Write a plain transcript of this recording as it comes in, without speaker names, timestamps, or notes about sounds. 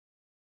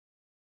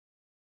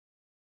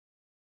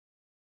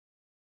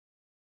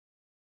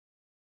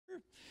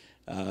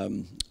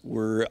I'm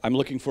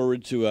looking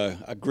forward to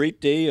a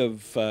great day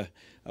of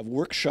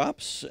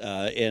workshops,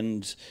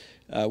 and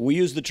we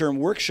use the term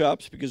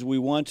workshops because we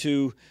want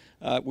to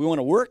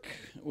work.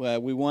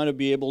 We want to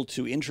be able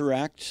to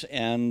interact,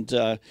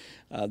 and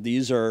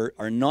these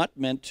are not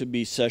meant to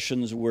be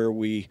sessions where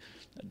we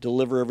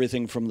deliver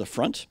everything from the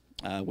front.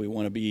 We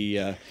want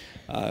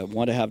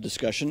to have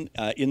discussion.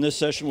 In this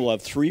session, we'll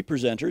have 3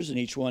 presenters, and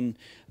each one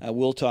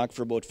will talk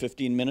for about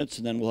 15 minutes,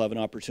 and then we'll have an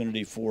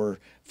opportunity for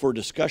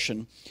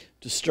discussion.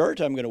 To start,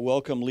 I'm going to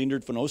welcome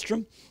Leendert van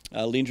Oostrum.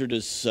 Leendert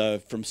is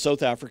from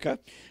South Africa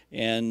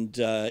and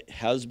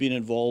has been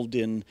involved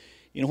in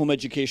home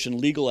education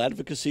legal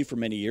advocacy for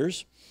many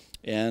years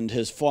and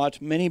has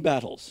fought many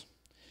battles.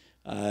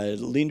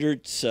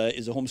 Leendert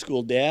is a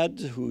homeschool dad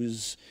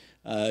who's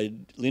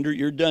Leendert,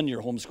 you're done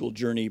your homeschool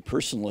journey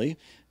personally,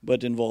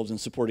 but involved in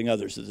supporting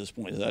others at this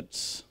point.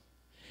 So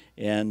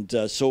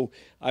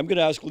I'm going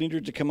to ask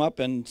Leendert to come up,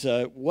 and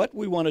what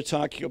we want to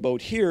talk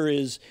about here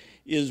is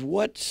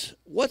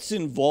what's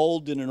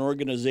involved in an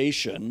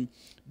organization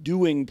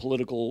doing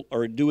political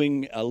or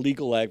doing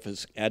legal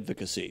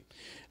advocacy,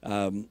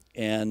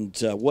 and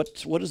what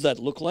does that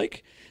look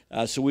like?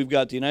 So we've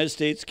got the United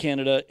States,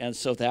 Canada, and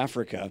South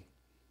Africa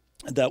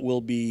that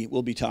will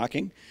be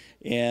talking.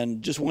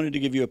 And just wanted to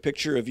give you a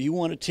picture. If you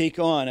want to take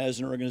on, as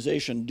an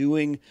organization,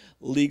 doing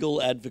legal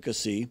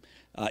advocacy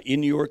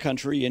in your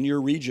country, in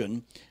your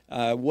region,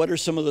 what are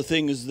some of the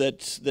things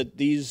that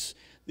these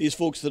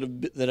folks that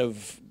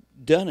have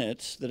done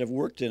it, that have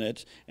worked in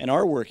it, and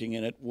are working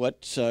in it,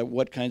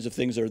 what kinds of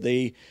things are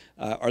they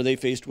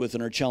faced with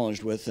and are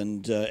challenged with,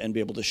 and be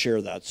able to share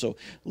that. So,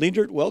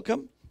 Leendert,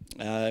 welcome.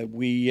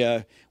 We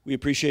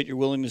appreciate your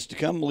willingness to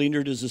come.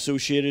 Leendert is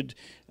associated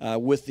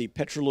with the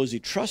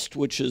Petrolozzi Trust,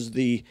 which is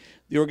the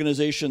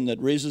organization that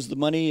raises the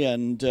money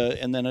and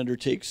then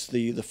undertakes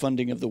the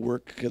funding of the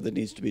work that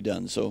needs to be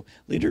done. So,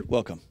 Leendert,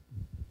 welcome.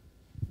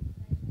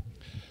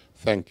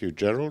 Thank you,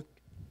 Gerald.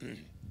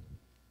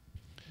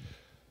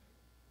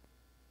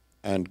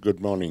 And good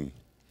morning.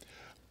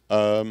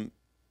 Of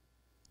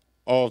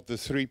the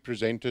 3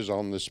 presenters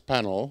on this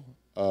panel,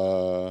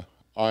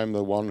 I'm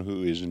the one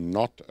who is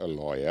not a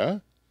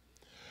lawyer,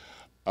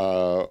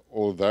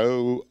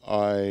 although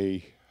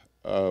I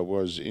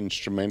was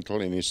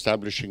instrumental in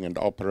establishing and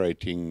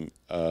operating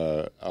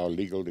our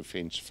legal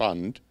defense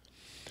fund.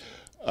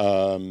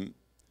 I'm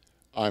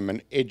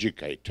an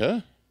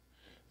educator,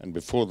 and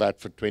before that,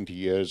 for 20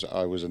 years,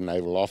 I was a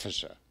naval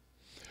officer,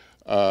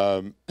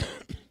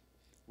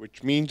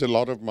 which means a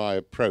lot of my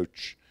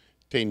approach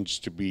tends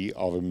to be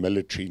of a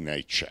military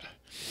nature.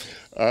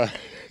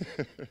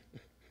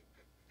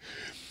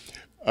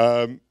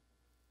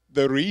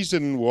 The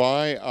reason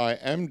why I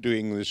am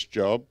doing this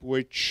job,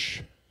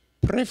 which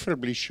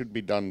preferably should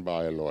be done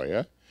by a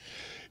lawyer,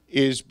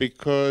 is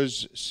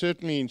because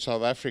certainly in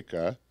South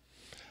Africa,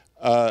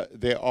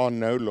 there are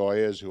no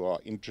lawyers who are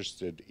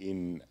interested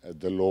in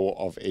the law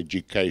of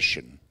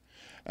education.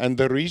 And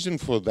the reason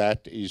for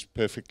that is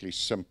perfectly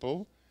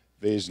simple.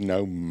 There's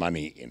no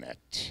money in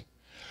it.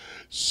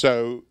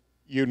 So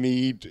you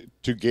need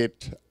to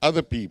get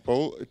other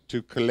people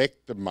to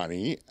collect the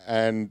money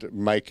and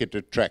make it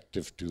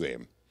attractive to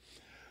them.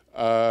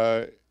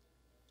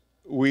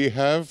 We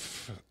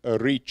have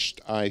reached,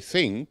 I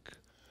think,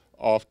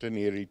 after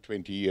nearly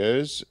 20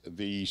 years,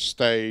 the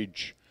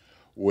stage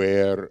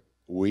where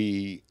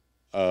we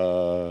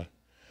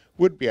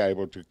would be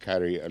able to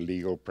carry a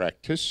legal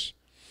practice.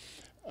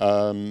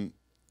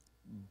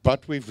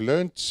 But we've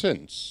learned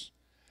since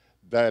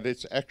that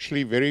it's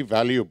actually very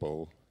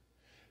valuable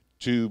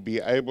to be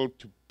able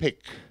to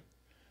pick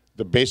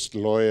the best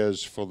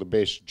lawyers for the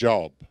best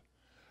job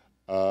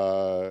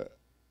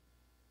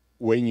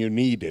when you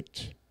need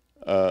it,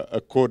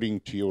 according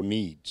to your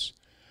needs.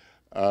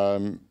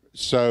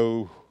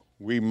 So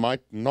we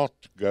might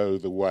not go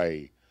the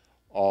way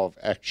of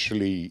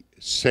actually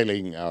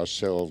selling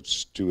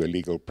ourselves to a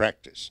legal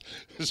practice.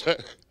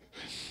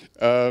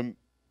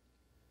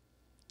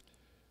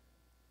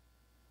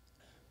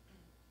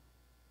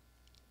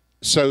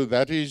 So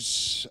that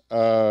is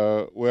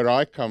where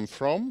I come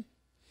from.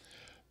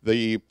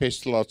 The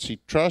Petrolozzi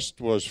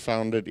Trust was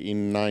founded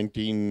in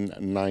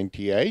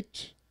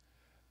 1998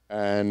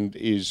 and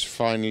is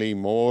finally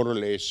more or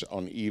less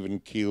on even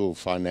keel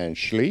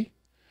financially.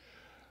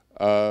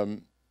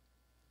 And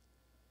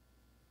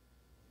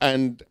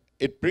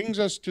it brings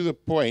us to the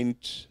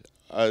point,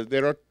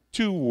 there are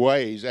 2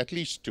 ways, at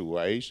least 2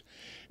 ways,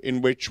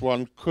 in which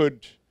one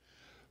could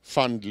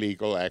fund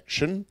legal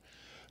action.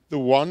 The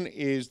one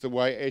is the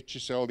way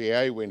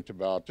HSLDA went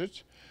about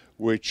it,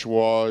 which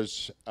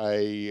was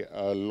a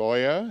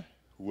lawyer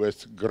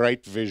with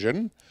great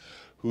vision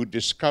who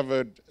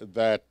discovered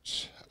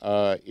that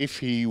if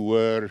he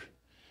were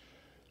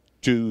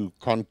to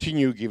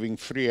continue giving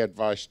free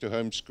advice to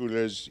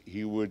homeschoolers,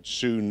 he would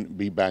soon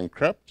be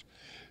bankrupt.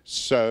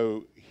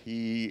 So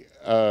he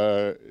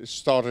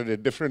started a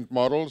different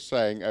model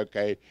saying,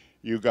 okay,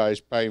 you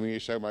guys pay me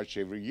so much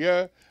every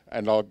year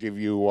and I'll give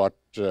you what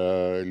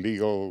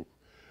legal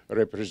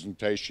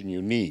representation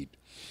you need.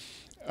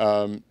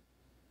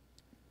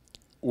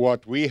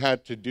 what we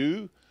had to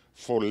do,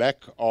 for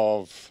lack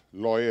of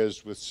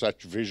lawyers with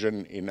such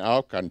vision in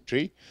our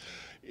country,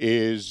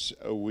 is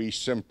we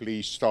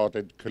simply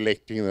started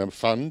collecting them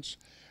funds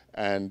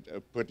and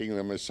putting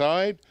them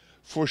aside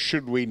for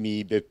should we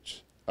need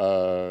it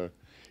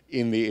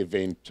in the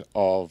event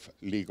of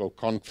legal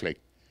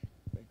conflict.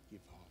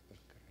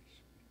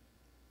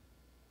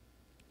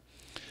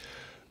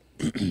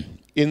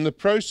 In the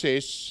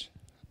process,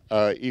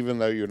 even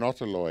though you're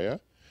not a lawyer,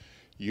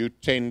 you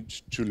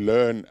tend to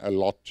learn a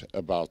lot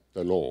about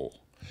the law.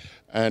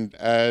 And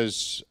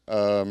as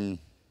Paul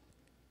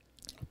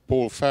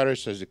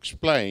Faris has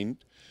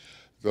explained,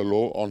 the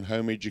law on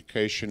home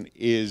education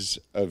is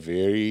a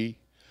very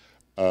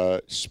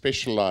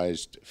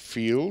specialized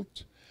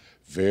field,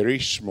 very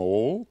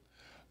small,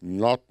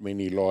 not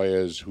many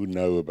lawyers who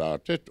know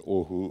about it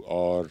or who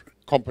are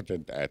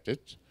competent at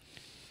it.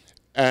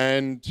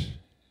 And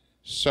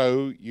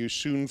so you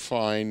soon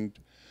find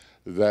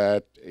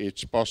that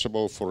it's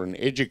possible for an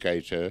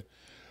educator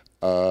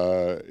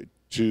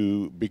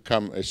to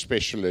become a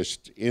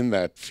specialist in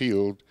that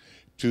field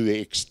to the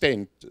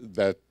extent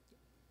that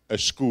a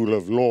school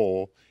of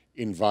law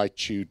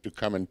invites you to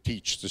come and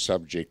teach the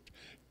subject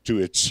to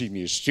its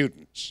senior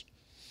students.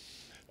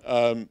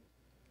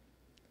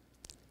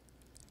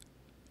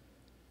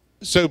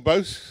 So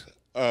both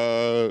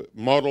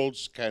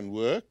models can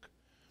work.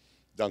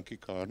 Dankie,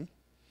 Karen.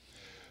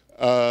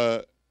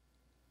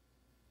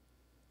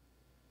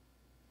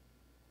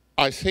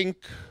 I think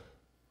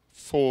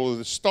for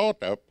the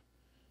startup,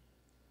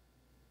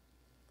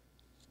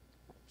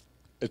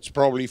 it's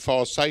probably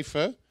far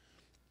safer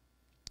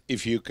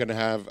if you can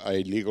have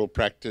a legal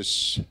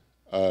practice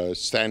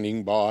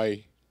standing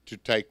by to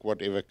take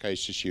whatever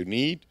cases you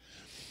need.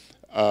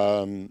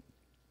 I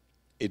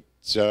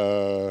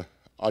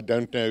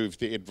don't know if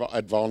the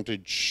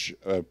advantage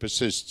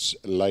persists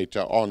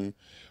later on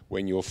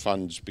when your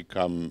funds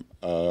become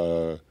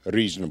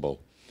reasonable.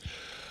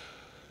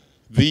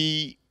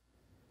 The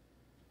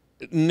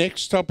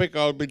next topic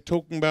I'll be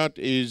talking about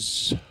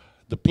is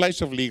the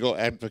place of legal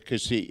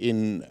advocacy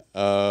in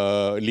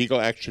legal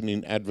action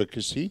in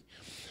advocacy.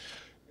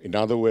 In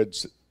other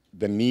words,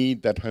 the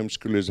need that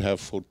homeschoolers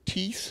have for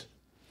teeth.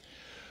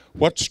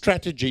 What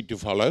strategy to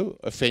follow,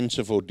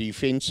 offensive or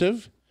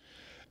defensive?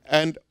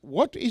 And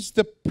what is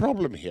the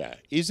problem here?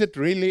 Is it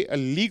really a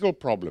legal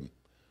problem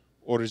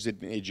or is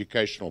it an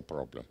educational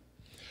problem?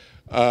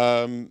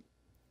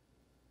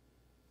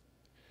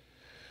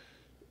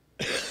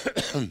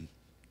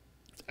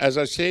 As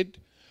I said,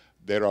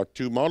 there are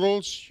two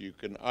models. You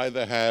can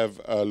either have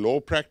a law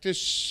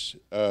practice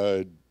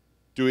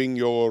doing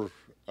your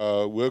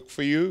work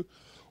for you,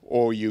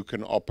 or you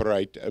can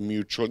operate a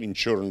mutual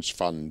insurance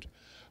fund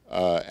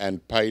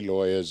and pay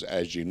lawyers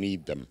as you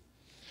need them,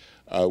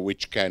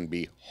 which can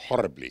be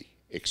horribly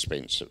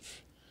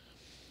expensive.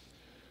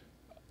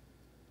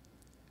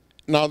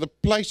 Now, the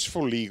place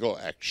for legal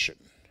action.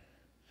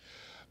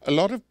 A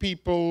lot of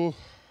people,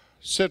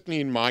 certainly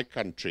in my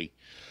country,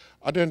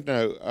 I don't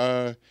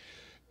know,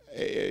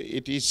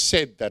 it is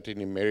said that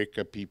in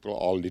America people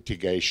are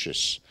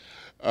litigious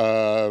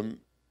and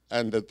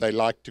that they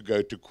like to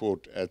go to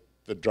court at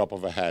the drop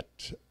of a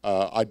hat.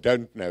 I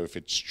don't know if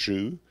it's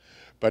true,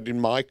 but in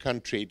my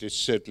country it is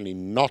certainly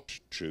not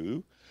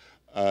true.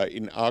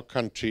 In our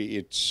country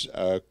it's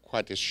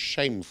quite a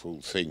shameful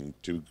thing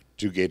to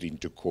get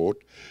into court,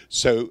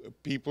 so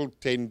people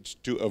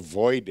tend to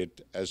avoid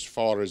it as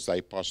far as they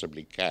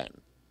possibly can.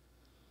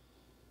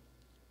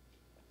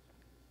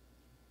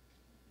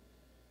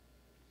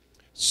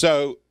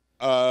 So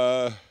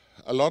a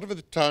lot of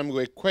the time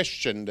we're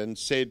questioned and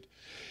said,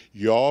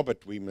 yeah,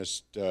 but we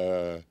must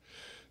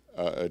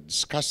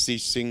discuss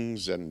these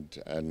things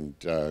and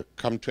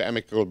come to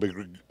amicable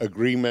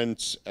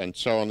agreements and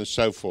so on and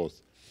so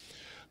forth.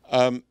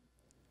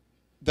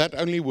 That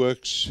only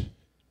works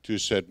to a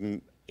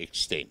certain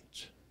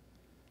extent.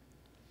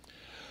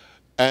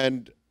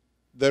 And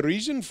the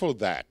reason for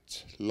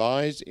that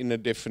lies in a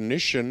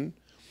definition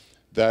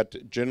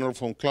that General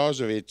von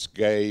Clausewitz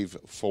gave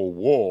for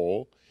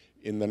war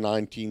in the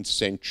 19th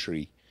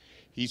century.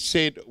 He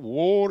said,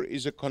 war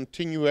is a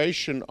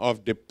continuation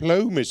of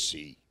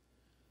diplomacy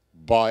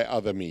by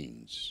other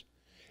means.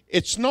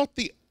 It's not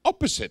the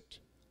opposite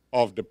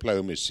of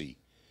diplomacy.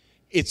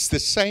 It's the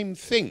same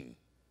thing,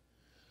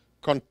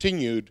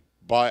 continued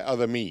by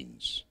other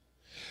means.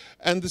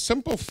 And the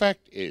simple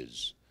fact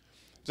is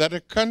that a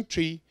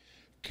country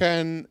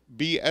can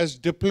be as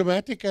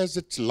diplomatic as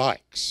it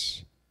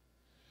likes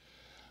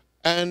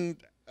and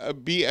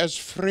be as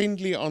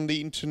friendly on the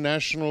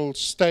international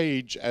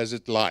stage as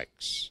it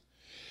likes.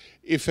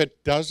 If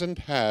it doesn't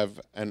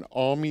have an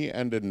army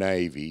and a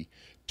navy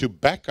to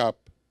back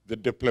up the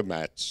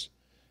diplomats,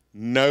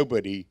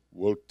 nobody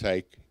will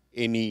take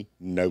any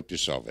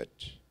notice of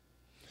it.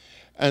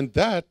 And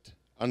that,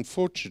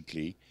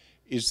 unfortunately,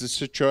 is the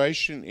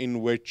situation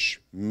in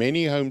which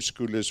many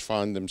homeschoolers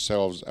find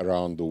themselves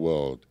around the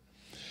world.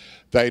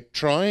 They're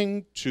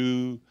trying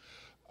to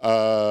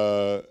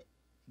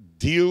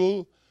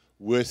deal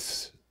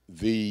with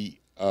the,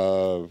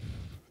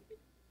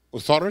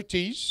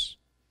 authorities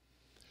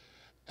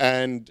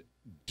and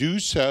do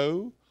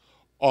so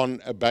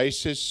on a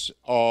basis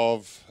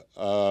of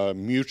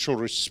mutual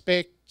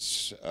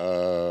respect,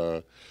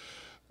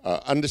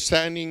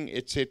 understanding,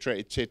 etc.,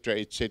 etc.,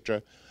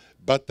 etc.,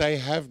 but they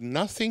have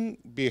nothing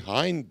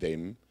behind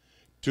them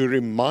to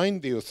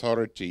remind the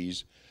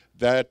authorities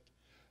that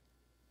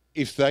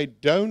if they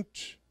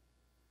don't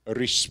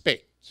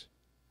respect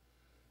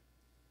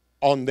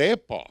on their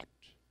part,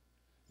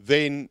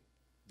 then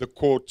the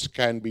courts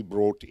can be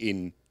brought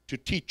in to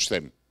teach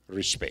them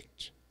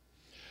respect.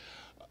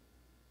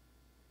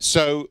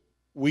 So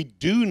we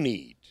do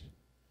need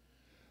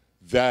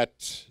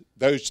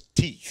those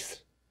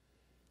teeth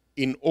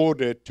in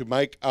order to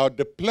make our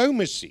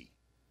diplomacy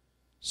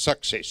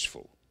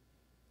successful.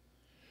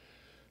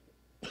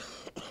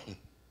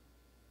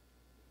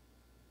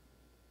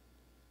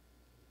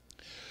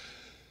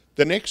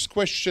 The next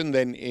question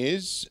then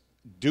is,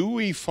 do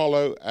we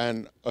follow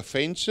an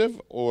offensive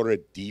or a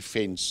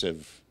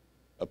defensive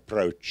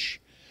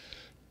approach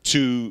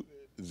to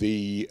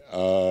the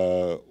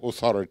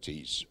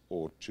authorities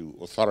or to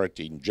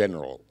authority in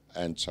general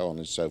and so on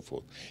and so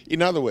forth?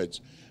 In other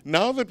words,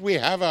 now that we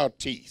have our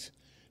teeth,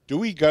 do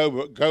we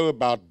go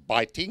about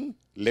biting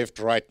left,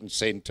 right and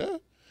center,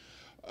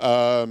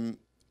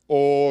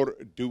 or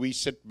do we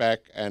sit back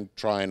and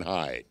try and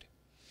hide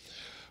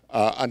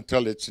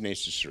until it's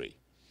necessary?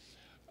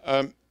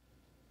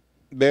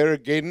 There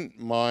again,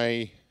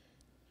 my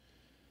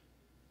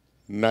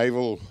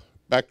naval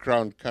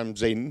background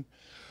comes in.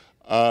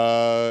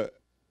 There's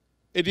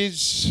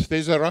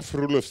a rough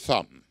rule of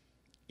thumb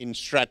in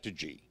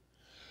strategy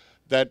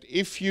that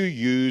if you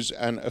use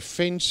an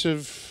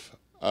offensive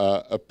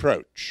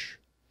approach,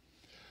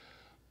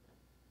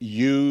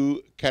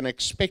 you can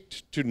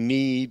expect to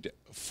need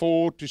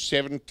 4 to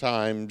 7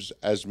 times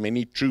as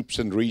many troops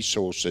and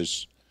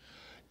resources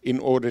in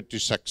order to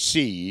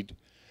succeed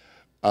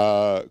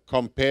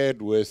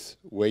compared with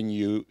when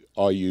you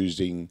are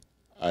using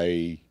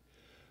a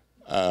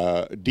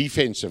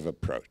defensive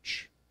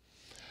approach.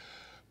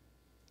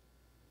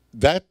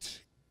 That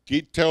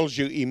tells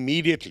you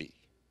immediately,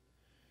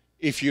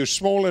 if you're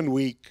small and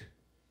weak,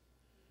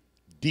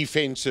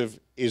 defensive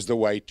is the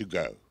way to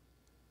go.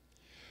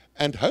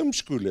 And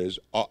homeschoolers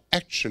are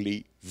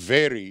actually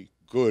very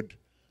good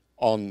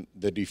on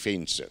the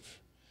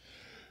defensive.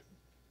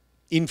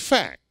 In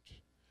fact,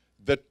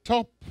 the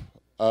top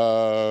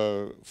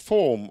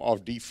form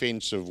of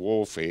defensive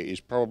warfare is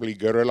probably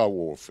guerrilla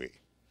warfare.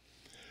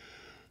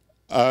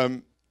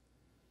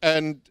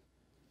 And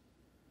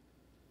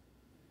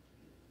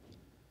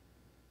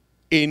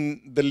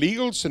in the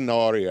legal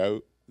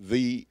scenario,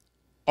 the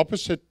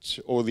opposite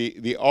or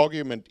the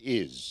argument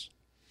is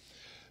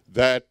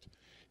that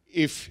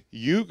if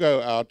you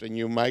go out and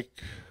you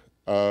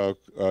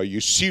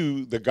you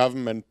sue the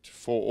government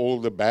for all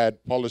the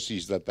bad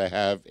policies that they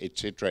have,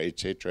 etc.,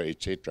 etc.,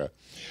 etc.,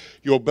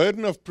 your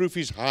burden of proof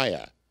is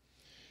higher.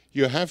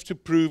 You have to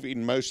prove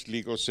in most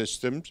legal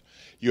systems,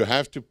 you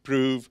have to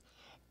prove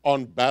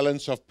on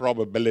balance of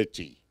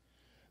probability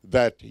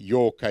that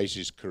your case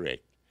is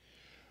correct.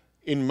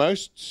 In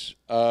most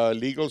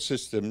legal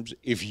systems,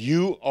 if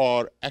you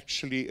are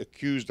actually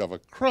accused of a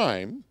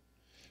crime,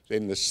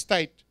 then the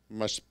state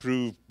must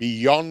prove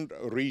beyond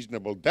a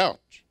reasonable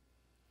doubt,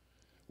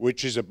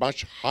 which is a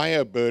much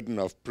higher burden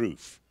of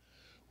proof,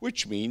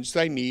 which means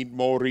they need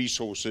more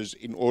resources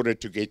in order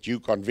to get you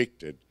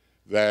convicted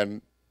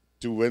than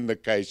to win the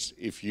case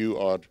if you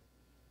are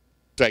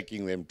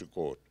taking them to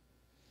court.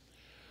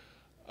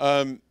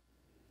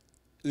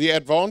 The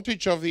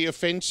advantage of the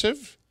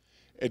offensive,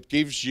 it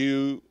gives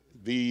you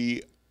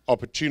the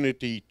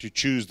opportunity to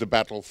choose the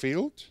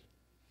battlefield,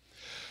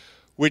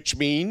 which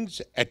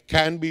means it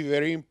can be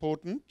very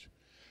important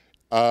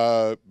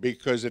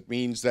because it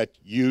means that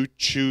you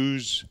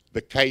choose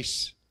the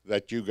case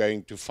that you're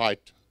going to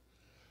fight.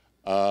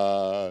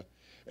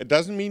 It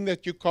doesn't mean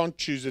that you can't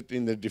choose it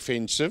in the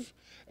defensive.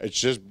 It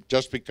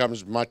just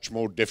becomes much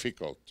more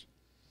difficult.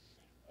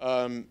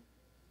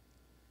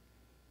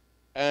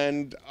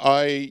 And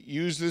I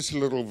use this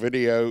little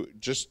video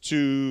just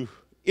to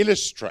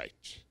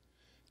illustrate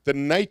the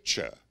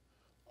nature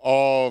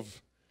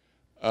of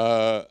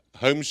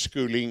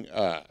homeschooling.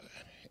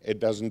 It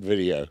doesn't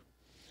video,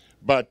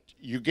 but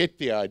you get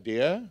the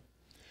idea.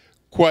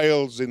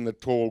 Quails in the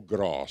tall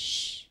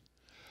grass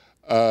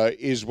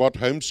is what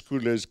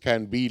homeschoolers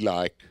can be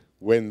like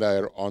when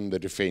they're on the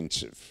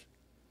defensive.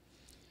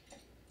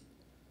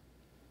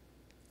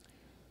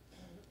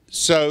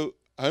 So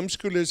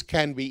homeschoolers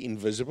can be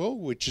invisible,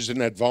 which is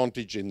an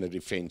advantage in the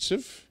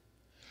defensive,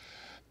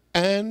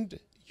 and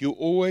you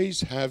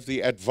always have the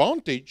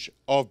advantage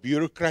of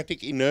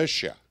bureaucratic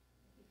inertia.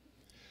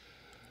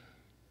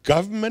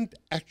 Government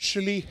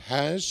actually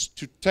has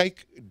to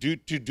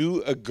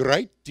do a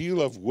great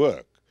deal of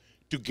work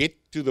to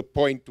get to the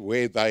point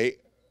where they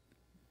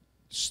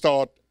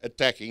start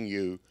attacking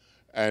you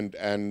and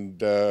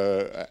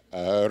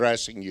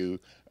harassing you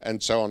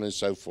and so on and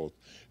so forth.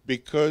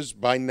 Because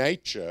by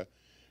nature,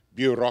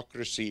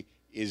 bureaucracy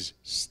is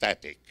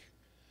static.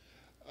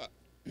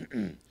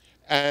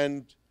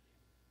 And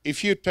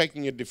if you're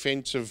taking a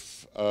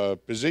defensive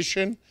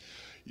position,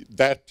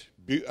 that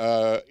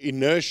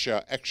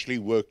inertia actually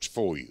works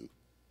for you.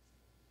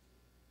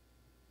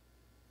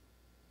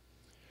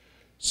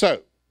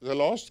 So, the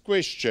last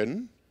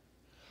question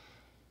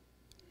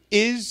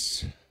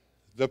is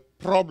the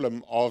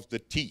problem of the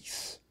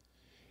teeth.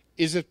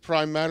 Is it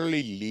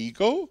primarily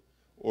legal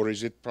or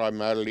is it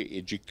primarily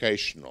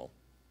educational?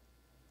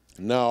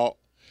 Now,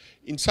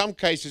 in some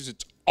cases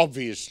it's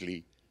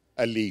obviously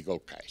a legal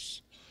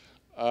case.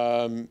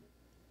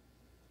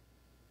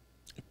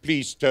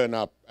 Please turn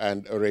up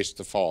and arrest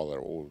the father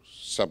or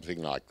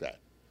something like that.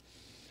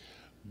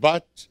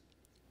 But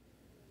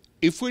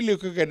if we're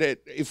looking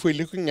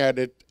at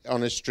it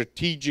on a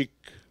strategic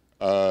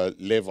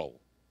level,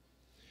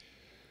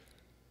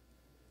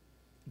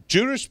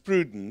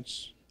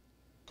 jurisprudence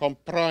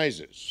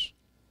comprises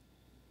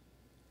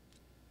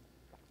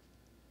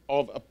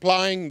of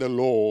applying the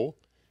law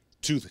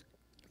to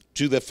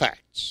the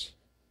facts.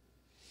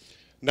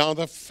 Now,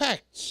 the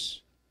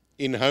facts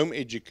in home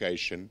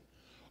education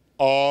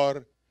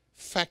are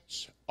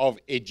facts of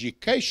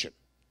education.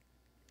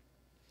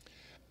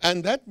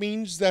 And that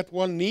means that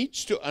one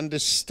needs to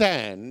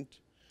understand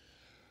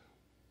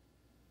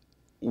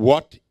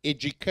what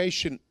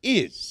education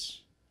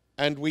is.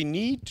 And we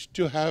need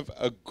to have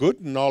a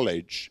good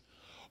knowledge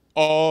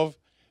of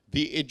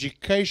the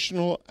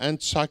educational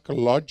and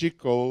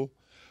psychological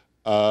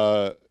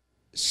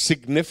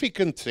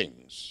significant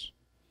things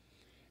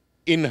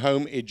in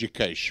home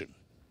education.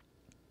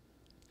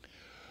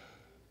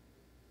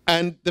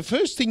 And the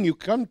first thing you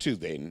come to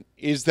then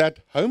is that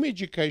home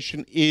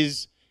education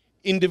is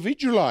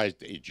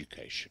individualized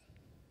education.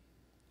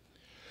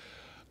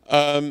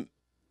 In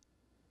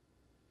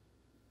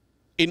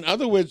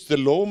other words, the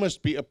law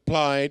must be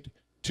applied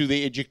to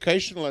the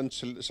educational and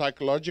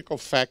psychological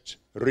facts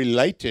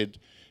related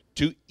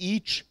to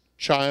each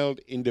child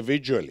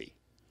individually.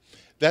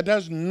 That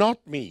does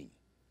not mean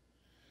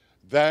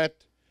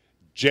that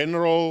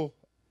general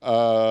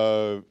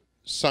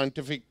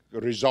scientific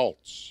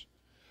results,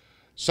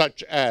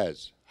 such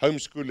as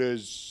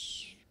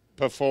homeschoolers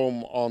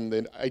perform on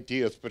the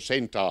 80th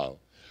percentile,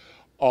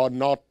 are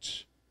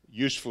not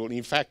useful.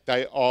 In fact,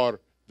 they are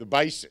the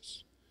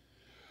basis.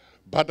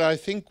 But I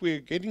think we're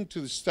getting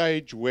to the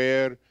stage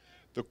where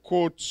the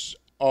courts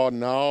are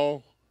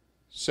now,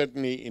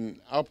 certainly in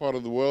our part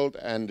of the world,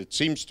 and it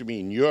seems to be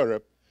in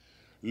Europe,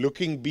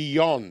 looking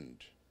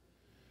beyond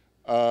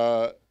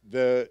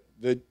the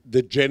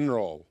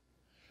general.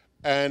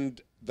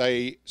 And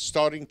they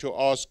starting to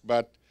ask,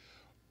 but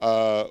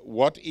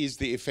what is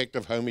the effect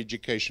of home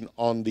education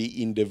on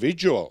the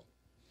individual?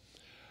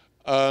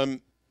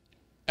 And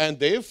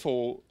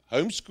therefore,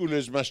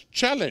 homeschoolers must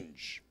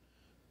challenge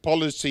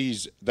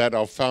policies that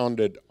are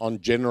founded on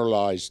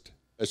generalized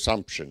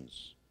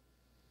assumptions.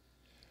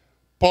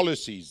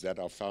 Policies that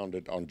are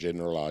founded on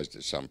generalized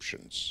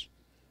assumptions.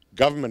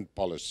 Government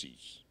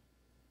policies.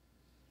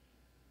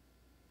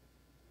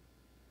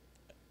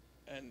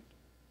 And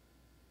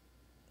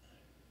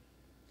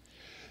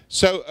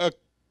so a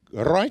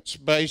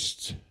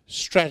rights-based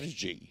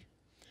strategy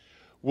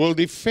will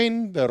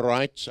defend the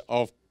rights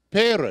of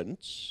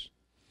parents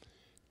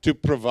to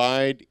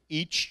provide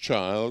each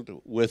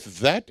child with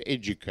that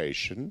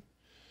education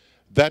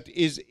that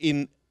is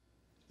in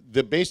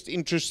the best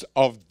interest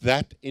of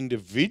that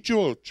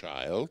individual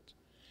child,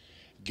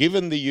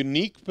 given the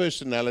unique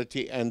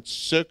personality and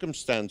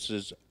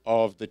circumstances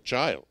of the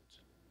child.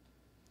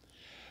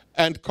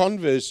 And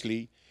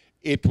conversely,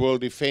 it will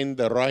defend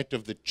the right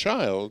of the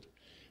child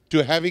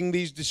to having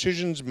these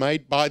decisions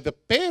made by the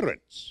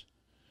parents,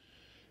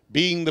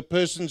 being the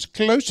persons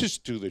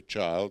closest to the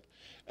child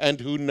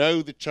and who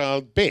know the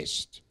child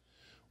best,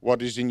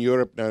 what is in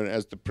Europe known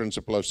as the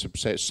principle of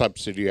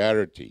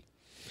subsidiarity.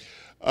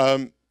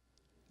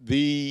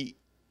 The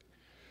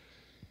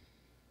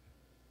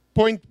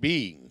point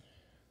being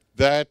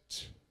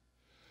that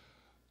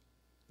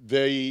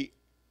the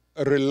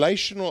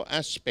relational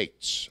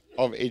aspects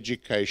of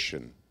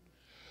education,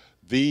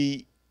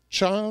 the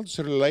child's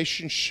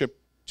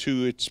relationship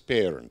to its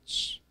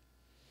parents,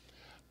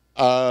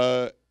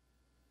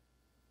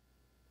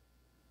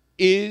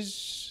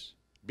 is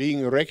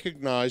being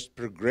recognized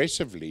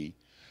progressively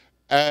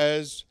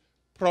as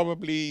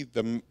probably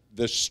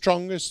the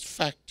strongest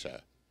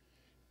factor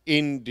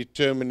in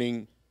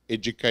determining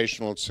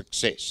educational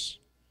success.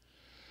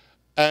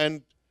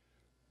 And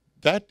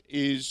that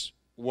is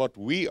what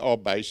we are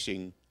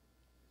basing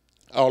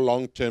our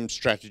long-term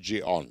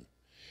strategy on,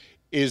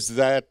 is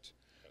that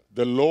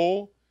the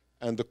law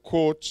and the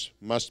courts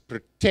must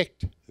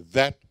protect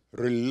that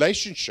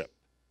relationship,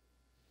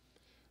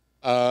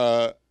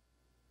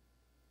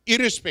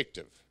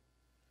 irrespective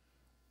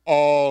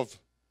of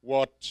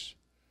what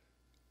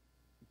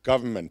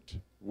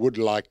government would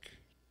like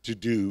to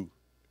do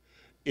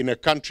in a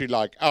country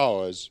like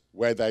ours,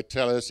 where they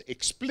tell us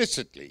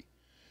explicitly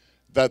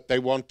that they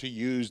want to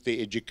use the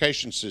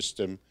education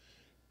system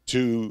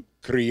to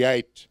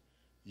create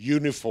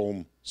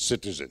uniform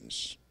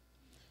citizens.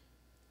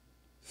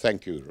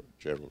 Thank you,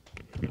 Gerald.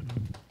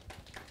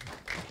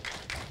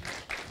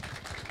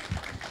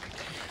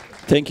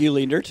 Thank you,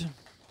 Leendert.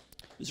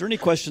 Is there any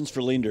questions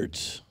for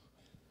Leendert?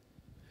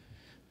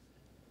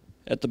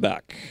 At the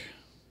back.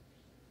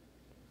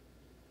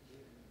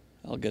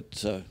 I'll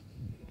get...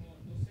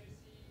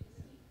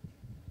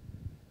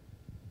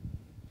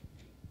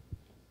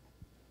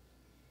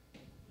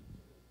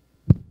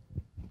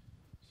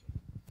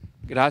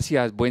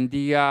 Gracias, buen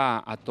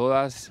día a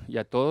todas y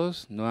a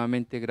todos.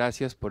 Nuevamente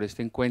gracias por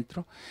este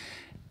encuentro.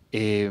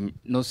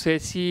 No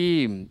sé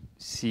si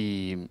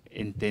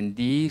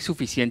entendí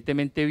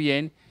suficientemente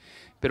bien,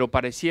 pero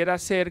pareciera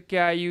ser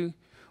que hay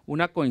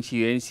una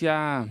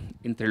coincidencia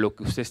entre lo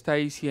que usted está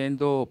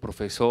diciendo,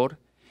 profesor,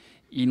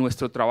 y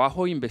nuestro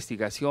trabajo de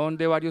investigación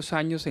de varios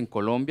años en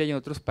Colombia y en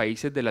otros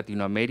países de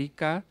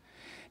Latinoamérica,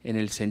 en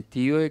el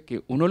sentido de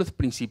que uno de los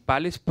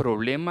principales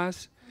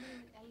problemas...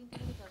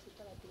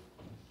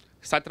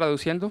 ¿Está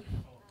traduciendo?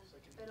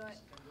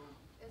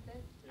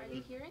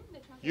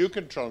 You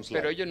can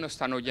translate. Pero ellos no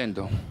están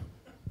oyendo.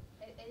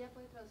 Ella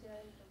puede traducir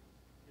adentro.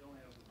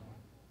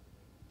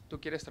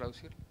 ¿Tú quieres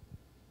traducir?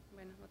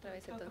 Bueno, otra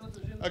vez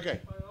entonces. Okay.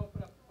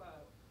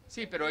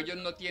 Sí, pero ellos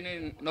no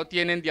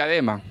tienen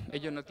diadema.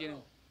 Ellos no tienen.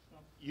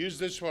 Use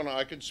this one.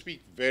 I can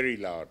speak very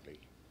loudly.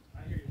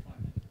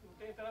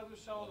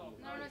 No,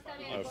 no está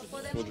bien.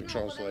 For the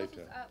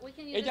translator.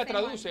 Ella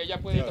traduce, ella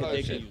puede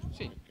traducir.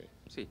 Sí, Okay.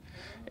 sí.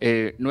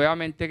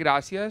 Nuevamente,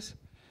 gracias.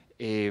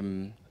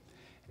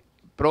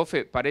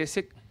 Profe,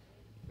 parece...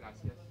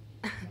 Gracias.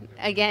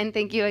 Again,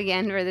 thank you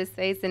again for this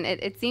space. And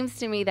it seems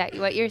to me that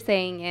what you're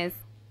saying is...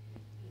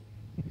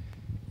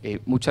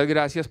 Muchas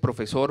gracias,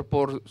 profesor,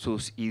 por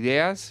sus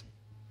ideas.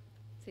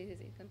 Sí,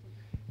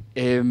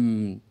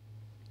 continúa.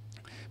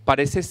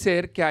 Parece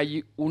ser que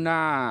hay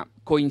una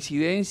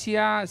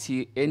coincidencia,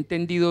 si he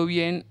entendido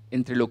bien,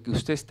 entre lo que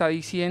usted está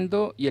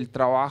diciendo y el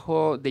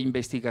trabajo de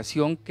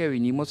investigación que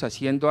venimos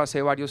haciendo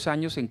hace varios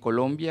años en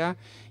Colombia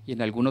y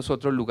en algunos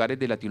otros lugares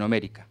de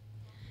Latinoamérica.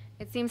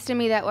 It seems to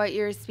me that what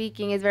you're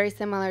speaking is very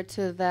similar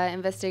to the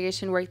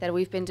investigation work that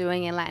we've been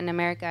doing in Latin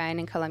America and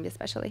in Colombia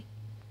especially.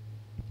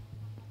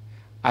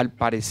 Al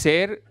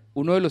parecer,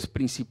 uno de los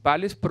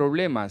principales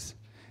problemas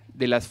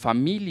de las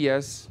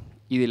familias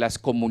y de las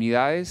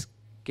comunidades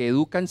que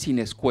educan sin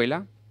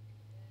escuela,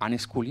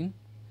 unschooling,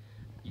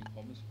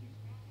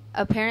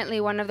 Apparently,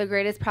 one of the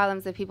greatest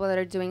problems of people that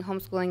are doing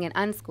homeschooling and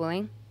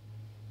unschooling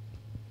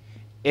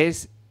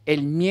es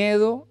el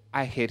miedo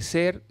a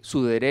ejercer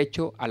su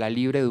derecho a la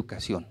libre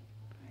educación.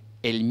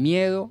 El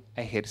miedo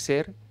a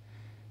ejercer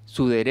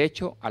su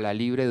derecho a la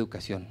libre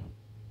educación.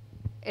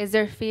 is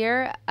their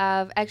fear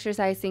of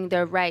exercising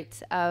their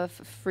right of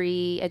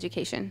free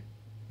education.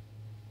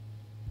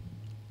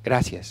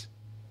 Gracias.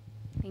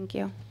 Thank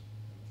you.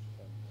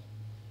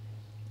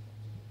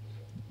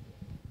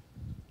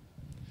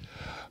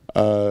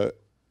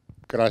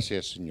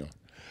 Gracias, señor.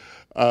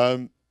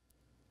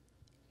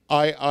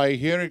 I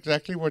hear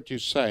exactly what you're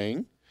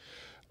saying.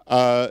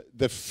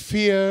 The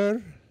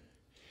fear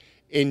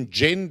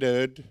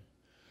engendered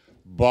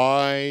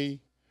by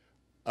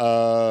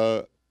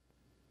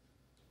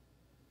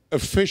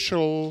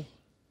official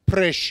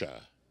pressure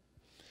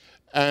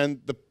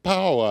and the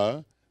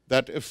power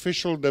that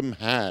officialdom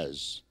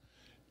has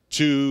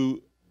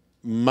to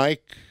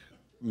make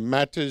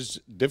matters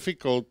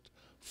difficult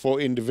for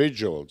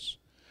individuals.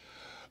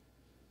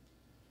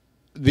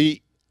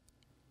 That's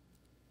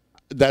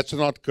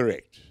not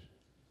correct.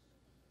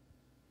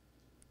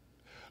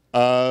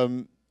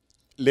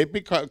 Let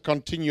me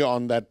continue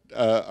on that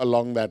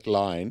along that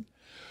line.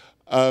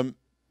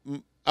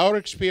 Our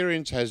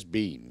experience has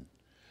been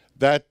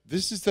that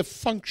this is the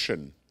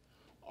function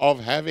of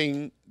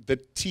having the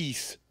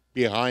teeth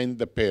behind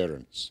the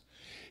parents,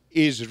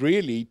 is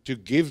really to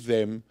give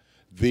them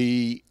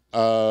the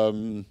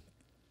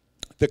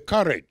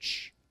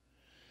courage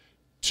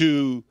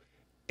to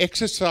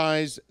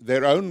exercise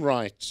their own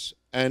rights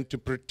and to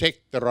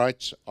protect the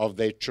rights of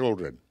their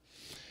children.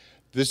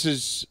 This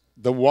is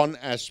the one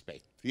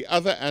aspect. The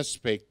other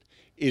aspect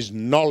is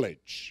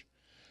knowledge.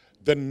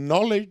 The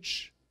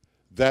knowledge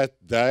that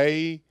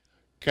they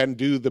can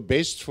do the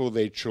best for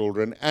their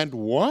children and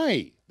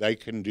why they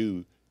can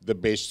do the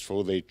best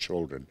for their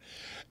children.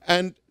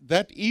 And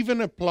that even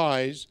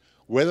applies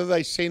whether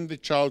they send the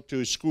child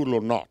to a school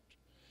or not.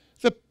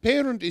 The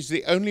parent is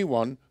the only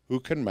one who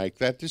can make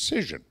that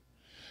decision,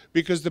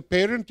 because the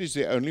parent is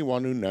the only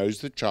one who knows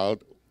the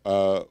child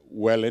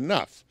well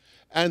enough,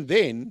 and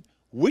then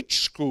which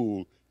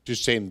school to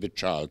send the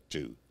child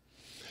to.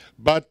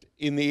 But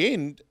in the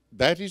end,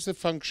 that is the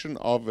function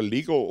of a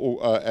legal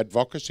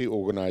advocacy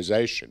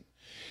organization,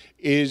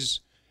 is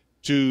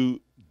to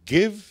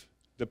give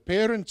the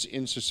parents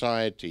in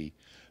society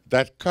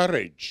that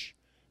courage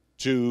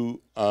to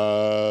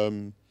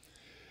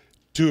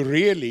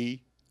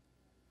really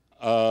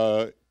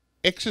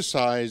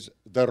exercise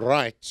the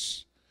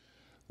rights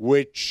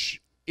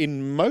which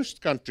in most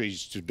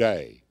countries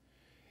today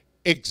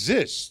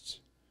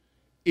exist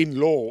in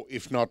law,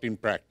 if not in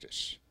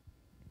practice.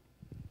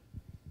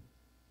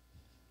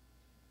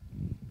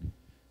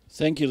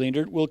 Thank you,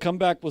 Leendert. We'll come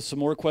back with some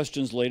more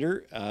questions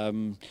later.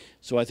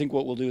 So I think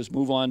what we'll do is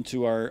move on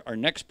to our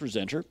next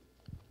presenter.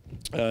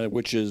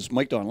 which is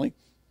Mike Donnelly.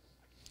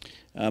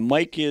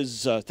 Mike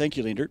is, thank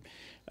you, Leendert.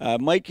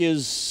 Mike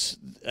is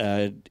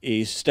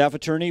a staff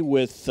attorney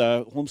with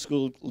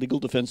Homeschool Legal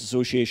Defense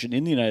Association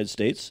in the United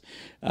States.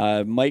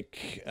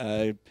 Mike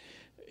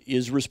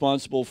is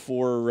responsible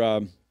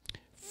for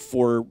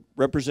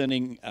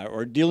representing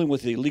or dealing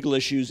with the legal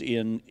issues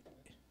in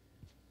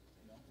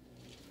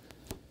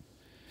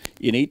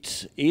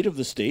eight of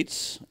the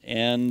states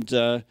and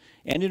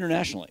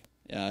internationally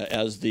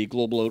as the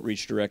Global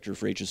Outreach Director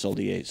for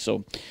HSLDA.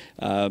 So,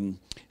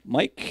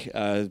 Mike,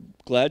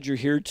 glad you're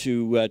here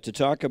to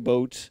talk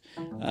about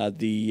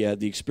the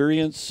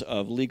experience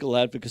of legal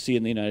advocacy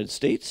in the United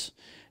States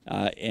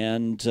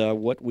and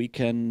what we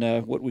can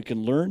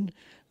learn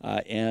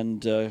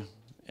and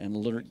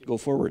go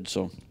forward.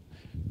 So,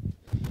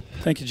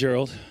 thank you,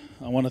 Gerald.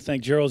 I want to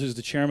thank Gerald, who's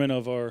the chairman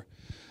of our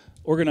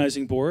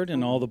organizing board,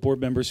 and all the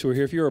board members who are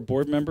here. If you're a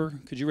board member,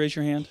 could you raise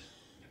your hand?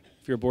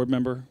 If you're a board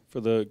member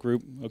for the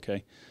group,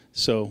 okay.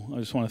 So I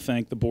just want to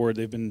thank the board.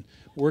 They've been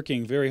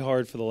working very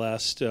hard for the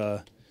last,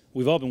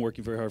 we've all been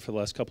working very hard for the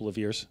last couple of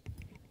years.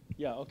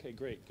 Yeah, okay,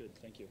 great, good,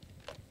 thank you.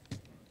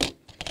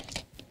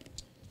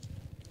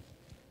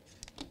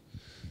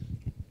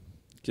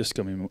 Just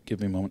give me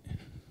a moment.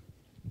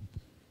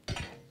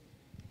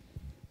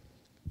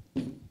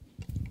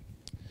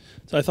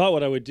 So I thought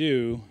what I would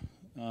do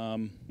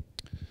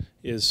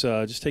is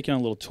just take you on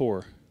a little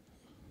tour.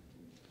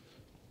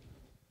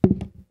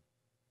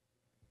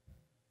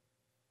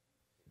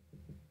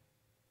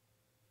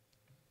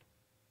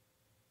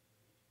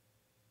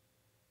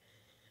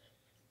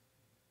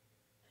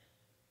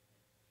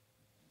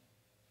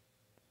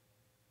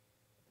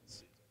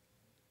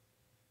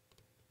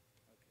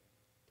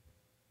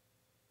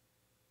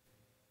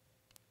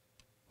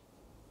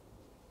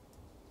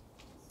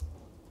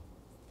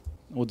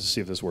 We'll just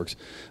see if this works.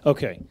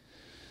 Okay.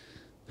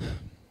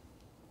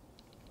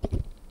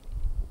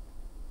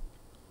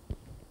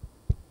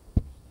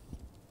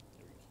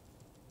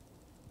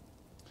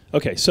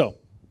 Okay, so,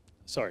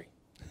 sorry.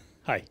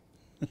 Hi.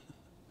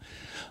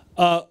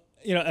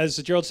 You know, as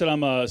Gerald said,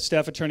 I'm a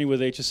staff attorney with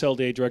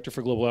HSLDA, Director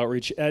for Global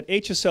Outreach. At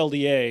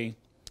HSLDA,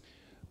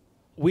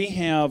 we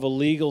have a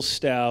legal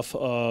staff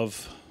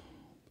of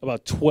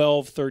about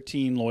 12,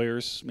 13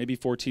 lawyers, maybe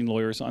 14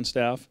 lawyers on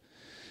staff.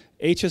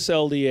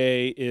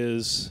 HSLDA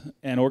is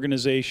an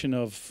organization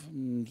of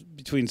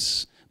between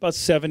about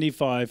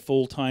 75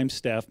 full-time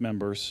staff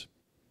members.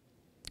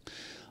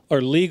 Our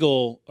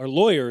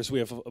lawyers, we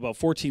have about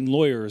 14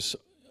 lawyers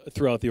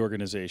throughout the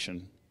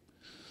organization.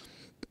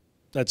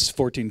 That's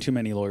 14 too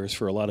many lawyers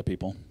for a lot of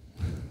people.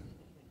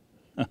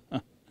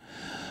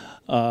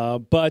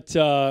 But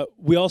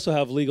we also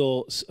have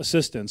legal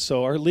assistants.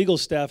 So our legal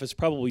staff is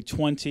probably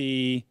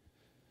 20,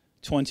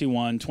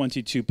 21,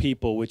 22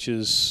 people, which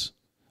is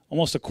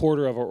almost a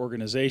quarter of our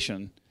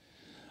organization.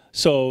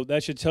 So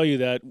that should tell you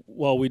that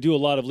while we do a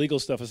lot of legal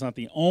stuff, it's not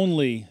the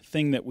only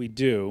thing that we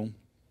do.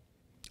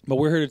 But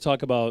we're here to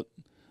talk about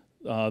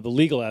the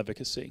legal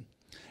advocacy.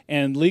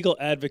 And legal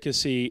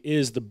advocacy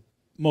is the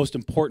most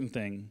important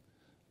thing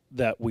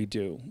that we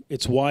do.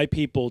 It's why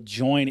people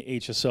join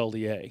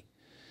HSLDA.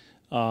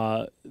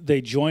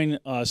 They join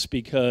us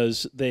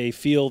because they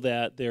feel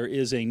that there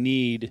is a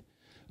need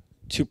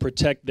to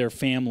protect their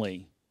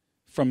family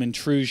from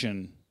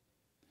intrusion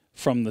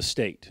from the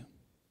state.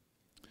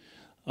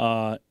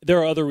 There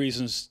are other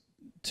reasons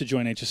to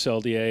join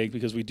HSLDA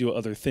because we do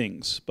other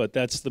things, but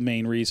that's the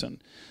main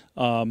reason.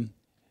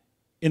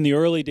 In the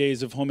early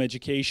days of home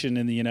education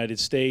in the United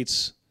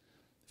States,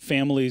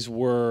 families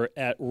were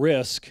at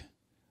risk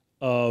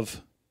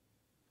of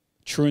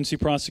truancy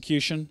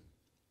prosecution.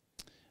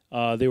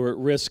 They were at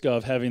risk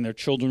of having their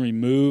children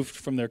removed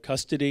from their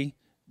custody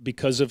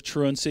because of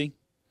truancy,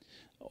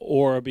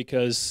 or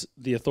because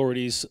the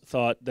authorities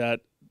thought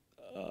that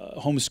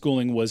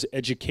homeschooling was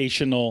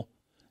educational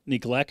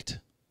neglect.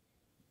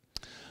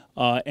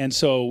 And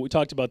so we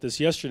talked about this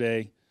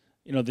yesterday.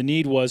 You know, the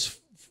need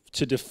was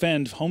to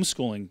defend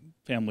homeschooling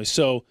families.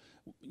 So,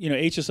 you know,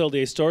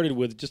 HSLDA started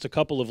with just a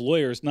couple of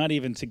lawyers, not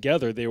even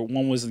together.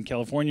 One was in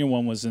California,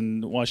 one was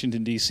in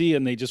Washington, D.C.,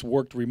 and they just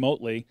worked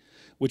remotely,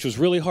 which was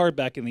really hard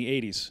back in the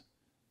 80s.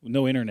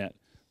 No internet.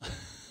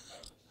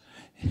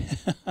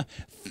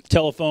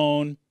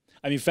 Telephone.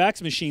 I mean,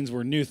 fax machines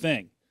were a new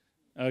thing.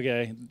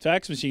 Okay,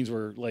 fax machines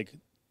were like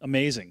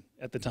amazing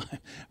at the time,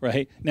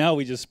 right? Now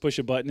we just push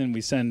a button and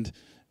we send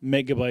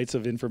megabytes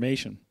of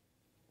information.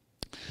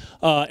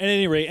 At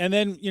any rate, and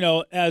then, you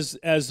know, as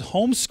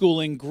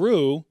homeschooling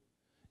grew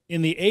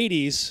in the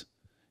 80s,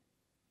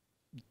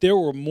 there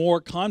were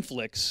more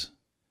conflicts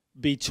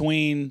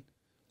between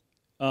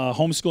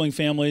homeschooling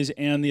families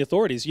and the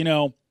authorities. You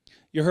know,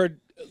 you heard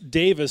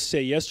Davis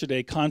say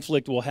yesterday,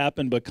 conflict will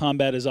happen, but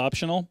combat is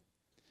optional.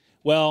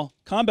 Well,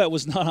 combat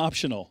was not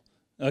optional,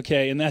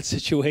 okay, in that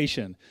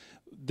situation.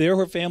 There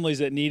were families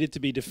that needed to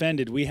be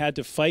defended. We had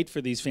to fight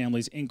for these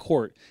families in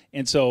court.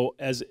 And so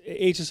as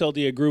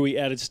HSLDA grew, we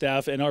added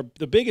staff. And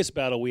the biggest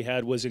battle we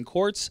had was in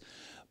courts,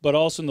 but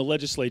also in the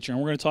legislature.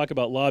 And we're going to talk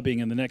about lobbying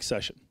in the next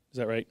session. Is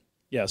that right?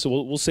 Yeah, so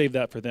we'll save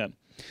that for then.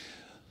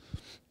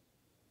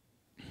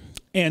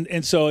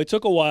 And so it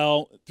took a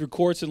while through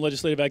courts and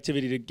legislative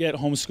activity to get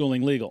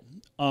homeschooling legal.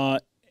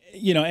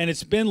 You know, and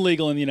it's been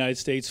legal in the United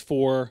States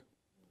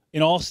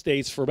in all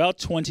states for about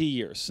 20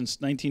 years, since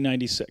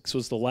 1996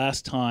 was the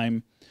last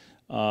time,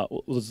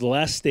 was the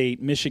last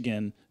state,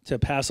 Michigan, to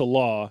pass a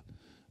law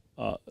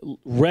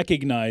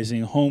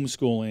recognizing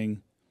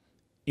homeschooling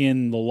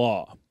in the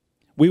law.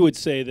 We would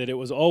say that it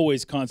was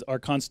always our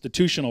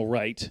constitutional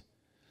right,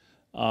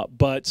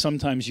 but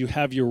sometimes you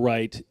have your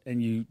right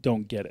and you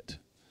don't get it.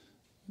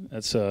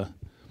 That's a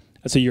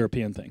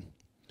European thing,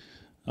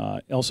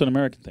 also an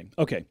American thing.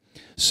 Okay,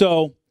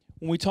 so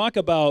when we talk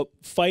about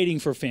fighting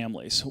for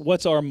families,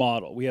 what's our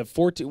model? We have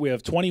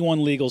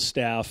 21 legal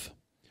staff.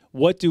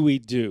 What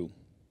do?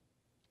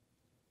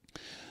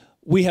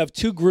 We have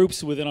two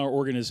groups within our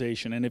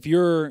organization, and if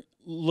you're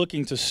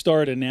looking to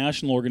start a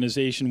national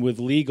organization with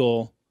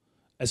legal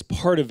as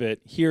part of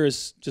it, here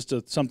is just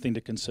something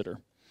to consider.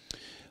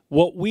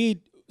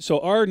 So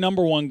our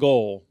number one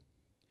goal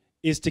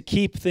is to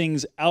keep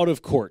things out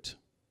of court,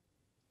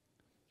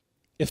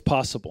 if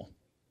possible.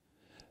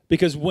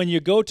 Because when you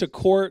go to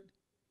court,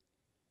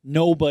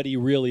 nobody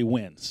really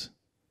wins.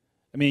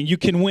 I mean, you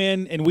can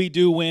win, and we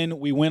do win.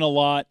 We win a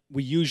lot.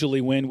 We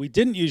usually win. We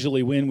didn't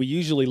usually win. We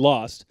usually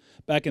lost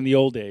back in the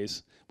old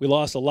days. We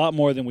lost a lot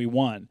more than we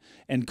won.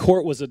 And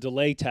court was a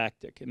delay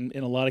tactic in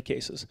a lot of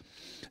cases.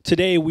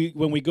 Today,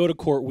 when we go to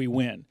court, we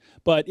win.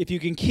 But if you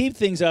can keep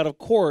things out of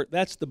court,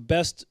 that's the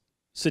best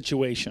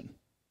situation,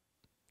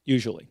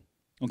 usually,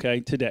 okay,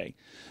 today.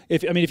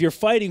 If you're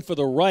fighting for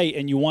the right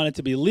and you want it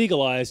to be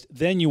legalized,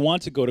 then you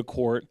want to go to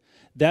court.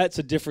 That's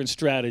a different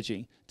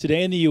strategy.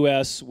 Today in the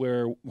U.S.,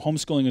 where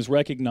homeschooling is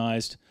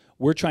recognized,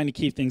 we're trying to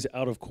keep things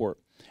out of court.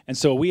 And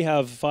so we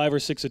have 5 or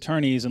 6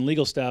 attorneys and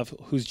legal staff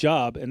whose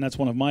job, and that's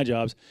one of my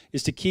jobs,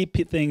 is to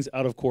keep things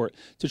out of court,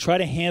 to try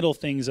to handle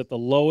things at the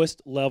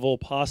lowest level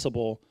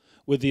possible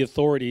with the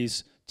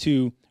authorities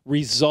to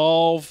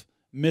resolve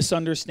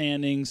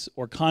misunderstandings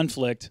or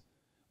conflict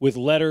with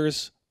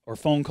letters or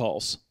phone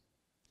calls.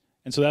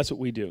 And so that's what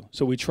we do.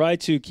 So we try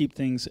to keep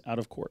things out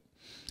of court.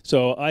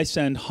 So I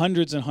send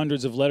hundreds and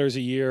hundreds of letters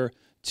a year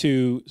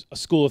to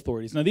school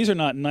authorities. Now, these are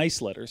not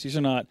nice letters. These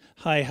are not,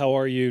 hi, how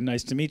are you,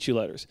 nice to meet you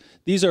letters.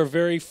 These are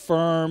very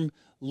firm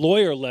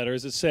lawyer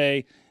letters that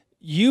say,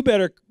 you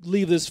better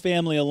leave this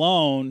family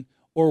alone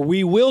or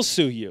we will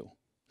sue you.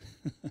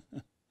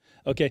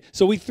 Okay,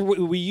 so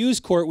we use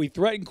court, we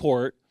threaten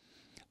court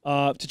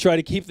to try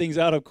to keep things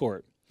out of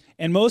court.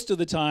 And most of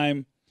the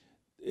time,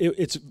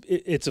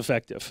 it's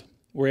effective.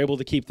 We're able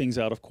to keep things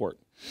out of court.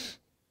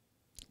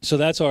 So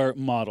that's our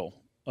model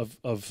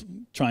of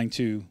trying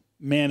to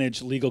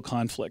manage legal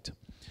conflict.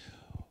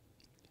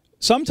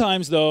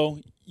 Sometimes, though,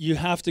 you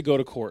have to go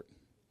to court.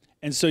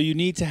 And so you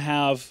need to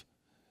have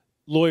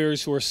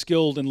lawyers who are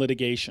skilled in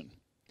litigation.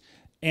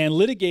 And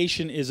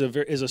litigation is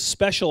a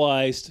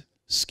specialized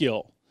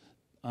skill.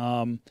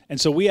 And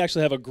so we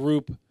actually have a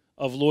group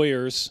of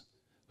lawyers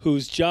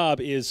whose job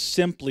is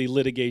simply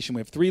litigation. We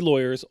have 3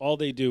 lawyers. All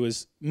they do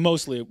is,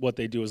 mostly what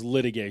they do is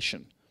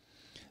litigation.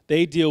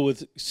 They deal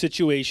with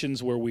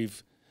situations where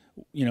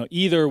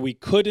either we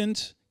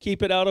couldn't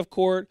keep it out of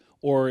court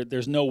or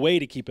there's no way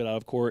to keep it out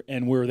of court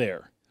and we're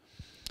there.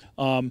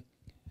 And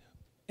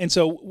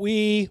so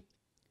when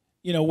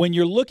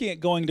you're looking at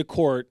going to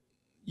court,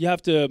 you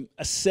have to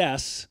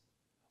assess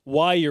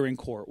why you're in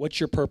court. What's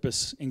your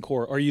purpose in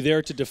court? Are you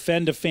there to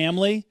defend a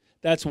family?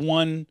 That's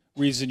one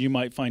reason you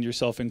might find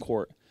yourself in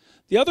court.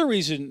 The other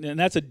reason, and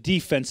that's a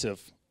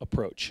defensive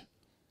approach.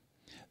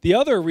 The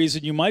other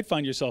reason you might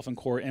find yourself in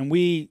court, and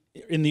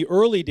in the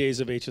early days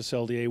of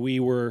HSLDA, we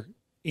were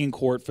in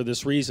court for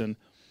this reason,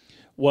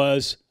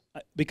 was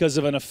because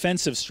of an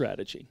offensive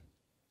strategy.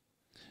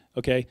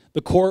 Okay?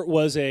 The court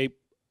was a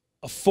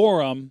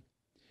forum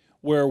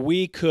where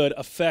we could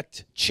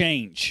affect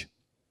change.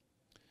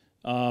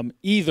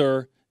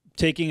 Either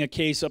taking a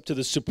case up to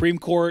the Supreme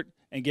Court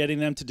and getting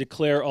them to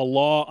declare a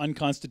law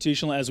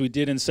unconstitutional, as we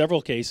did in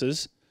several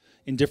cases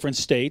in different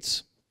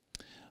states,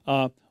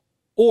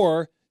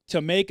 or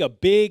to make a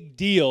big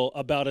deal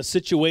about a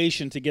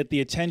situation to get the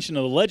attention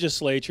of the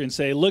legislature and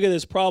say, look at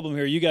this problem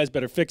here, you guys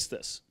better fix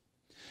this.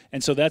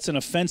 And so that's an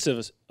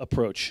offensive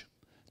approach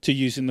to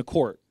using the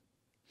court.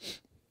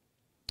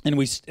 And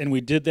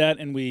we did that,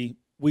 and we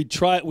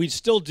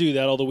still do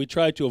that, although we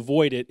try to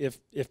avoid it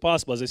if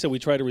possible. As I said, we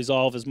try to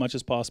resolve as much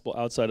as possible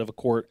outside of a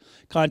court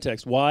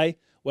context. Why?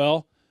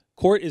 Well,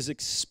 court is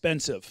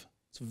expensive.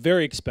 It's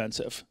very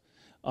expensive.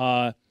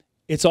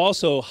 It's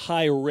also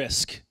high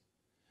risk.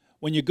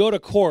 When you go to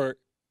court,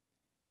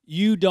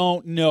 you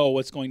don't know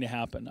what's going to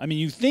happen. I mean,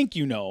 you think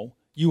you know,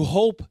 you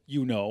hope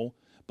you know,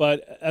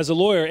 but as a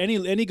lawyer,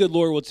 any good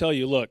lawyer will tell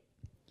you, look,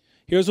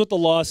 here's what the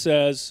law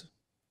says,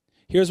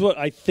 here's what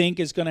I think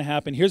is going to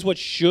happen, here's what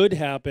should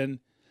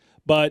happen,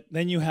 but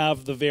then you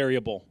have the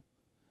variable,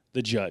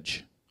 the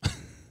judge.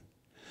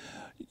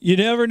 You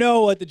never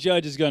know what the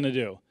judge is going to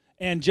do.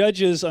 And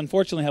judges,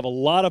 unfortunately, have a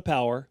lot of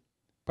power,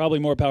 probably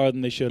more power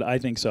than they should, I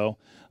think so.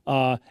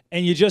 And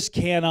you just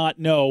cannot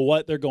know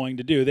what they're going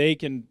to do. They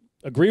can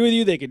agree with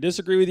you, they could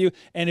disagree with you.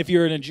 And if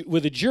you're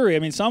with a jury, I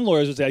mean, some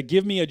lawyers would say,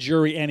 give me a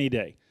jury any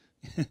day,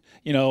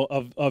 you know,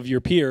 of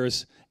your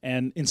peers,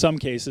 and in some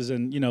cases,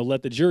 and, you know,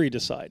 let the jury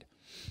decide.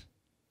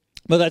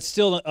 But that's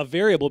still a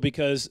variable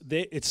because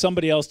it's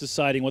somebody else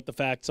deciding what the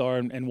facts are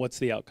and what's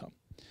the outcome.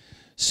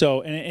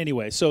 So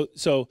anyway, so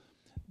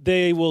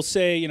they will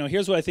say, you know,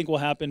 here's what I think will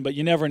happen, but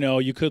you never know,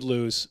 you could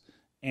lose,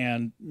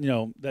 and, you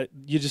know, that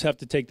you just have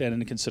to take that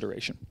into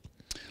consideration.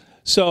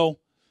 So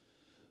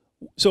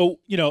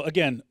you know,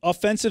 again,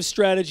 offensive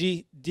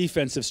strategy,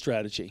 defensive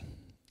strategy.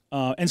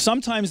 And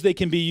sometimes they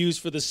can be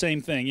used for the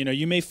same thing. You know,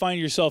 you may find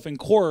yourself in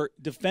court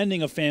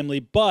defending a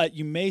family, but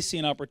you may see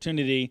an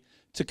opportunity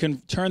to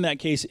turn that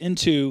case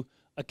into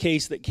a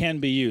case that can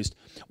be used.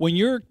 When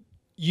you're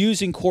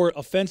using court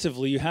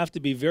offensively, you have to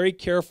be very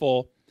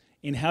careful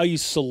in how you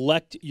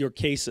select your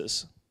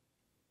cases.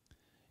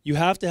 You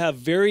have to have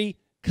very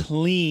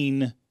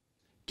clean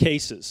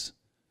cases.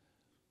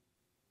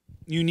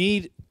 You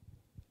need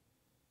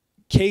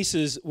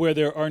cases where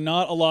there are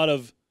not a lot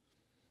of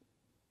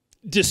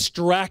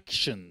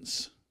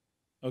distractions.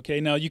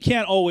 Okay, now you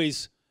can't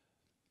always,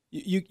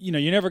 you know,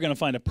 you're never going to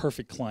find a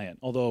perfect client,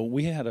 although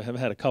we have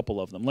had a couple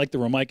of them, like the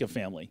Romica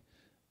family,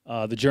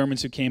 the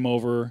Germans who came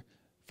over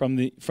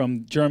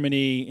from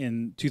Germany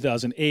in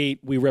 2008.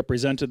 We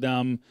represented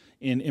them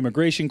in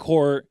immigration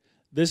court.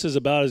 This is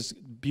about as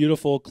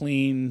beautiful,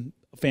 clean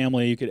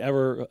family you could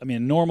ever, I mean,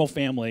 a normal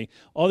family.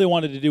 All they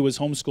wanted to do was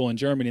homeschool in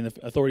Germany, and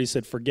the authorities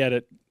said, forget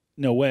it,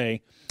 no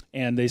way.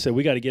 And they said,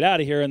 we got to get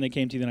out of here, and they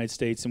came to the United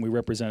States, and we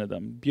represented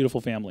them.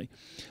 Beautiful family.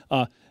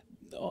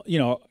 You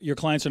know, your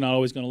clients are not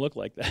always going to look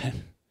like that.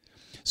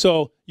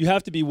 So you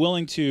have to be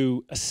willing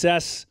to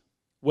assess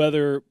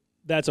whether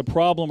that's a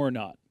problem or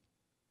not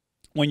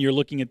when you're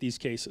looking at these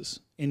cases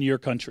in your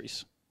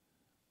countries.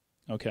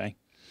 Okay?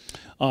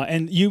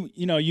 And you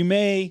know, you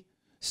may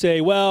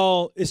say,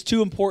 well, it's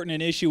too important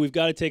an issue, we've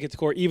got to take it to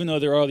court, even though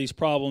there are these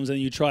problems, and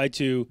you try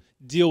to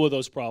deal with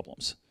those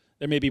problems.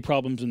 There may be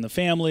problems in the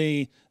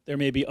family, there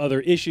may be other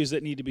issues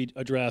that need to be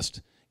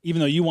addressed. Even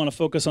though you want to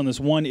focus on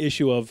this one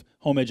issue of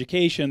home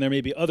education, there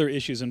may be other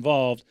issues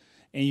involved,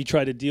 and you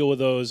try to deal with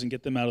those and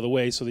get them out of the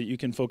way so that you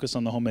can focus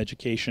on the home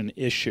education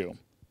issue.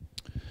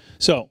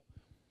 So,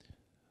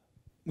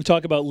 we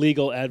talk about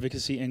legal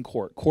advocacy in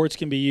court. Courts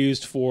can be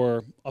used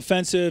for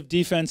offensive,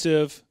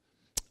 defensive.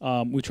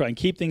 We try and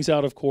keep things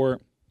out of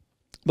court.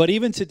 But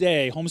even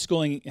today,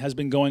 homeschooling has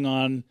been going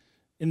on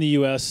in the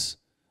U.S.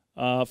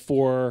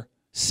 For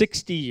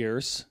 60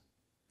 years.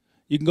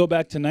 You can go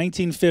back to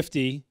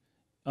 1950.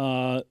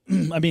 I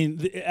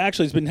mean,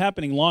 actually, it's been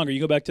happening longer.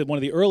 You go back to one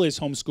of the earliest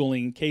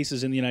homeschooling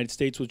cases in the United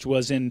States, which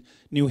was in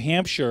New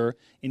Hampshire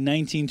in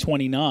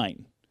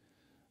 1929.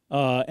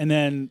 And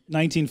then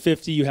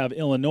 1950, you have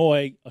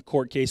Illinois, a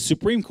court case,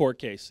 Supreme Court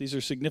case. These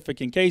are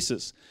significant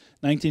cases.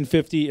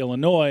 1950,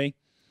 Illinois.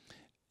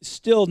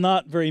 Still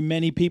not very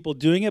many people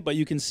doing it, but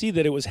you can see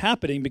that it was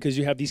happening because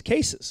you have these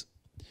cases.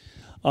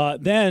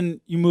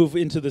 Then you move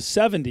into the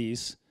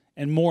 70s,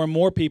 and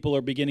more people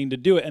are beginning to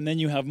do it, and then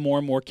you have more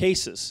and more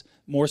cases,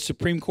 more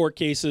Supreme Court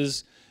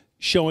cases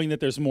showing that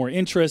there's more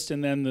interest,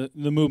 and then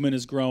the movement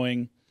is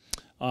growing.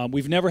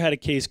 We've never had a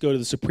case go to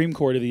the Supreme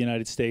Court of the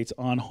United States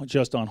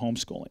just on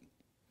homeschooling.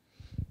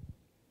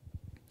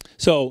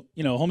 So,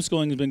 you know,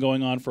 homeschooling has been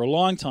going on for a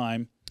long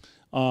time,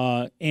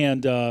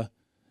 and at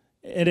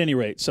any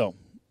rate, so,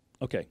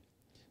 okay.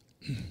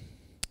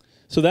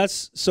 So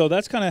that's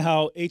kind of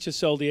how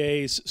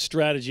HSLDA's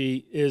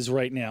strategy is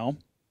right now.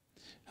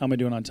 How am I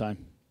doing on time?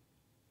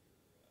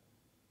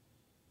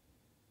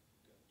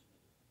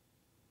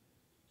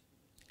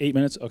 Eight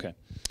minutes? Okay.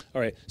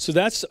 All right. So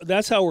that's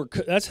how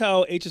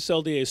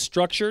HSLDA is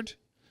structured.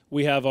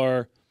 We have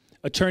our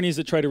attorneys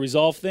that try to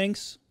resolve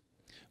things.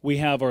 We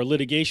have our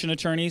litigation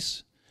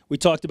attorneys. We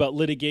talked about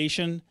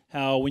litigation,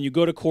 how when you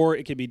go to court,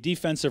 it can be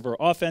defensive or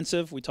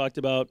offensive. We talked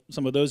about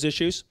some of those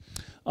issues.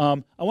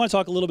 I want to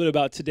talk a little bit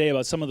about today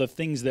about some of the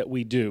things that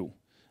we do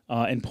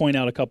and point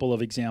out a couple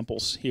of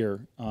examples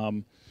here.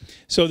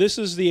 So this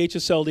is the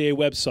HSLDA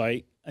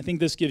website. I think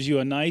this gives you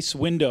a nice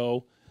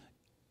window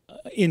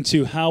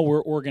into how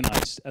we're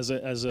organized as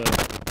an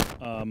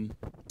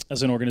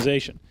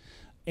organization.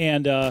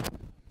 And the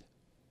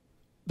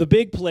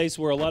big place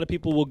where a lot of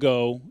people will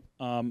go,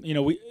 you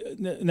know,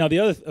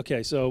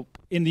 okay, so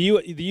in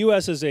the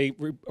U.S. is a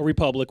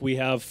republic. We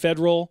have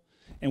federal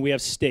and we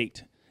have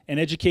state. And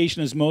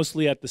education is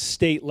mostly at the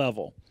state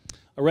level.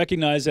 I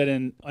recognize that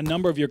in a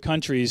number of your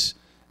countries,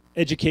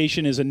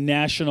 education is a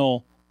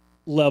national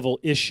level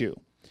issue.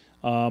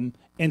 And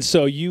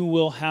so you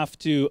will have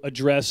to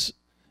address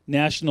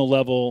national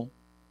level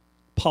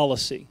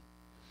policy.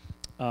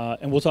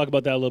 And we'll talk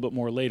about that a little bit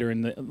more later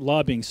in the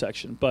lobbying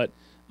section. But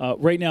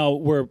right now,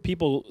 where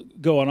people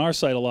go on our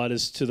site a lot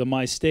is to the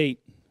My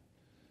State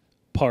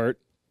part,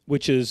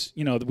 which is,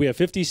 you know, we have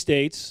 50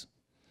 states,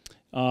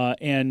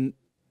 and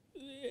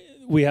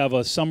we have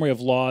a summary of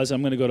laws.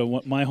 I'm going to go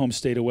to my home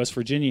state of West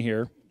Virginia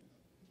here.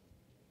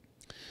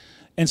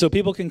 And so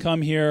people can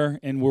come here,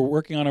 and we're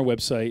working on our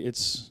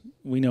website.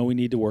 We know we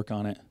need to work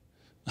on it.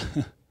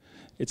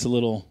 It's a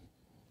little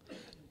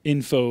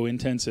info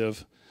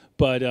intensive,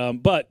 but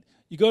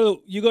you go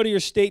to your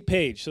state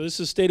page. So this is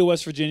the state of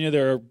West Virginia.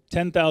 There are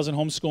 10,000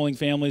 homeschooling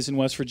families in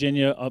West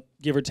Virginia,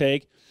 give or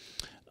take,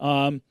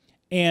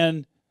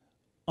 and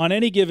on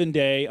any given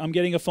day, I'm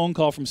getting a phone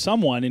call from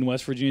someone in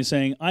West Virginia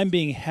saying, I'm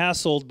being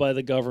hassled by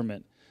the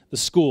government, the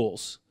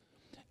schools.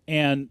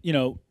 And,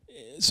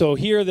 so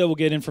here they will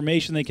get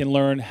information. They can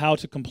learn how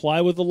to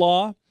comply with the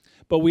law.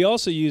 But we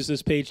also use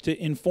this page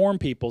to inform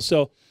people.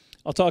 So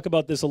I'll talk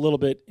about this a little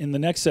bit in the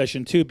next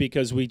session, too,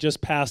 because we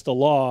just passed a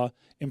law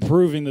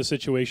improving the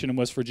situation in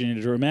West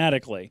Virginia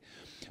dramatically.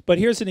 But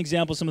here's an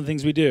example of some of the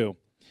things we do.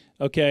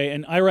 Okay,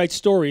 and I write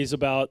stories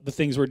about the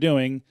things we're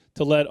doing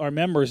to let our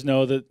members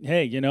know that,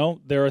 hey,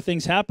 there are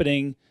things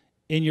happening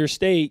in your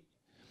state.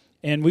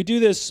 And we do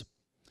this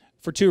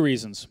for two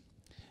reasons.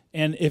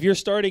 And if you're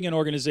starting an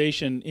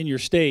organization in your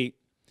state,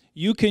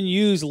 you can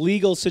use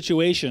legal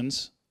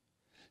situations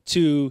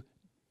to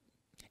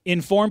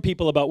inform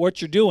people about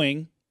what you're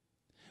doing,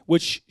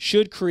 which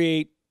should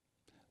create,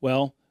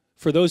 well,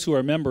 for those who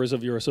are members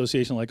of your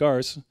association like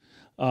ours,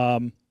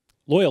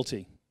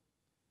 loyalty,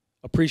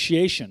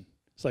 appreciation.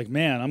 It's like,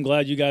 man, I'm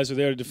glad you guys are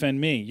there to defend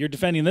me. You're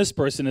defending this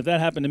person. If that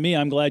happened to me,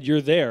 I'm glad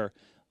you're there.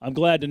 I'm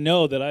glad to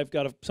know that I've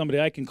got somebody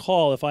I can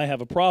call if I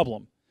have a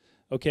problem.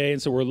 Okay,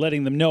 and so we're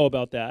letting them know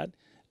about that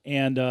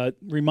and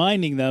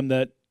reminding them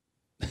that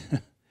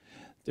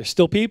there's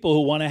still people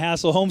who want to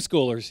hassle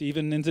homeschoolers,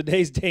 even in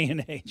today's day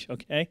and age,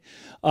 okay?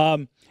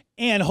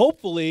 And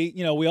hopefully,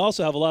 we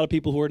also have a lot of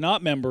people who are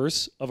not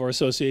members of our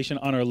association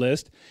on our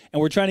list,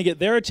 and we're trying to get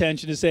their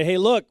attention to say, hey,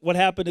 look, what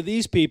happened to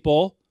these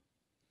people?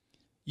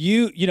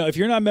 If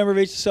you're not a member of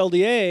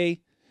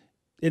HSLDA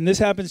and this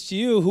happens to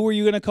you, who are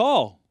you going to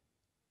call?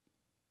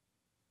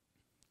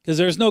 Because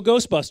there's no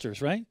Ghostbusters,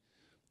 right?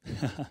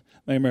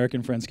 My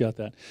American friends got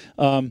that.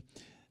 There's,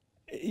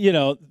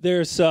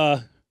 we're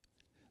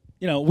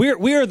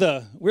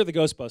the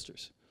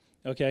Ghostbusters.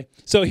 Okay,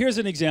 so here's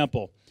an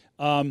example.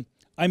 I'm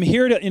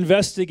here to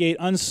investigate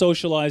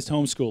unsocialized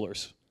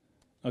homeschoolers.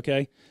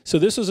 Okay, so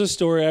this was a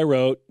story I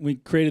wrote. We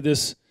created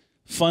this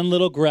fun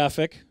little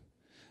graphic.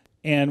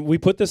 And we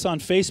put this on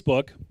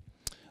Facebook,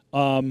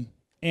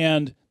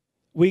 and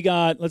we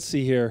got, let's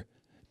see here,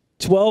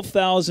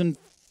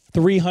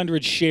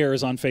 12,300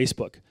 shares on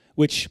Facebook,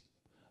 which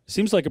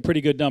seems like a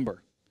pretty good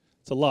number.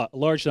 It's a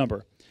large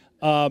number.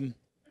 And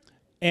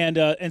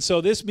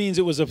so this means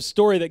it was a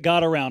story that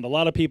got around. A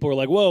lot of people were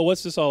like, whoa,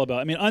 what's this all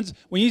about? I mean,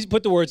 when you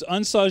put the words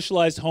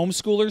unsocialized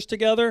homeschoolers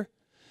together,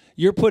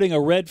 you're putting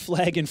a red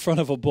flag in front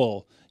of a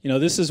bull.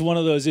 This is one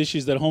of those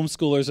issues that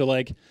homeschoolers are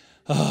like,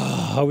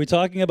 oh, are we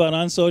talking about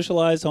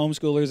unsocialized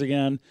homeschoolers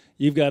again?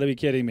 You've got to be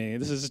kidding me.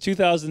 This is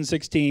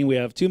 2016. We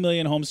have 2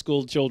 million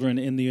homeschooled children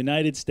in the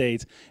United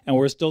States, and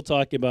we're still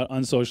talking about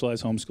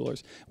unsocialized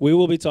homeschoolers. We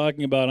will be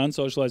talking about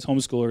unsocialized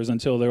homeschoolers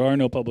until there are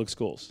no public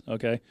schools,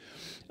 okay?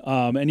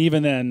 And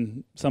even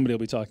then, somebody will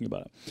be talking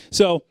about it.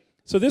 So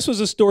this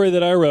was a story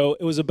that I wrote.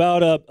 It was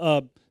about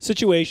a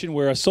situation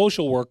where a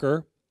social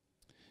worker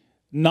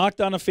knocked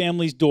on a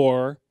family's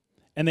door,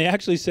 and they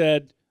actually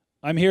said,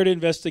 I'm here to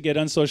investigate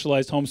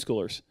unsocialized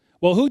homeschoolers.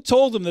 Well, who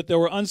told them that there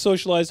were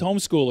unsocialized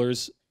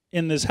homeschoolers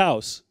in this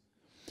house?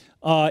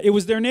 It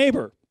was their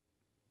neighbor,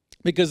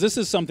 because this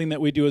is something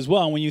that we do as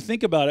well. And when you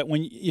think about it,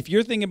 if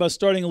you're thinking about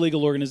starting a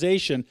legal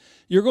organization,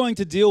 you're going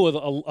to deal with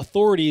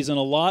authorities in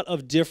a lot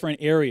of different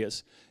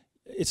areas.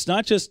 It's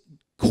not just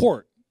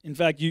court. In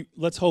fact,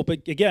 let's hope,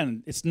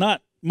 again, it's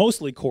not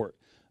mostly court,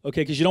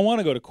 okay, because you don't want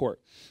to go to court.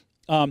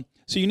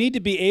 So you need to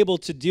be able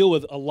to deal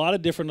with a lot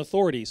of different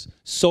authorities.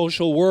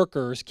 Social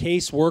workers,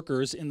 case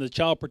workers in the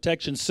child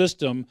protection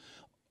system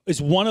is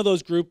one of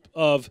those group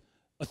of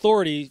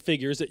authority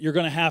figures that you're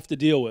going to have to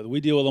deal with. We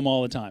deal with them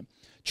all the time.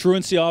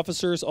 Truancy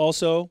officers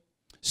also,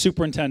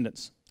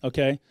 superintendents,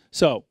 okay?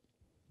 So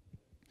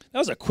that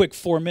was a quick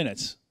 4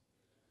 minutes.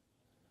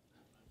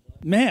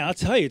 Man, I'll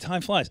tell you,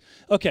 time flies.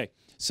 Okay,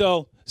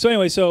 so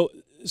anyway, so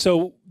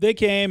they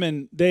came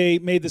and they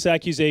made this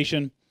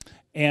accusation,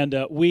 and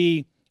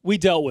we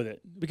dealt with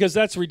it because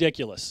that's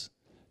ridiculous.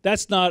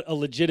 That's not a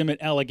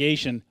legitimate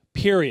allegation,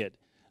 period.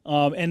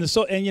 And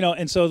so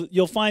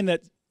you'll find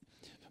that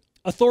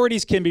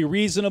authorities can be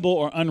reasonable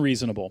or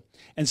unreasonable.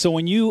 And so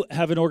when you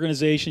have an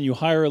organization, you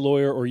hire a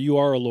lawyer or you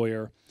are a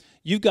lawyer,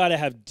 you've got to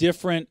have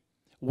different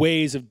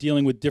ways of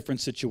dealing with different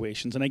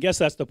situations. And I guess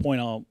that's the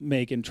point I'll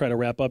make and try to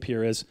wrap up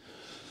here is,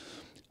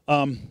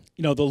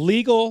 the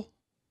legal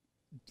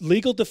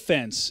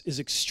defense is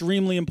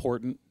extremely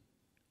important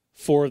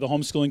for the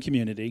homeschooling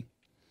community.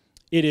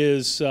 It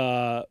is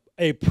a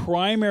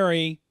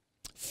primary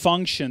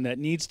function that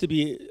needs to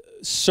be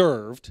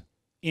served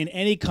in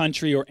any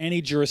country or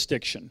any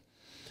jurisdiction.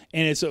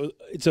 And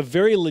it's a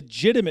very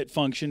legitimate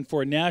function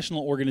for a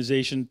national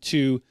organization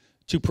to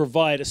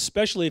provide,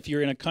 especially if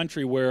you're in a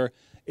country where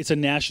it's a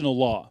national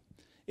law.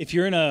 If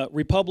you're in a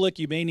republic,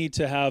 you may need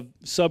to have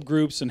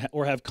subgroups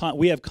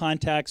we have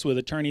contacts with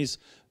attorneys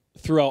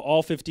throughout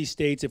all 50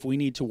 states. If we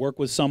need to work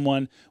with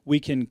someone, we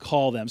can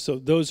call them. So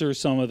those are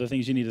some of the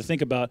things you need to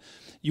think about.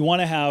 You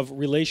want to have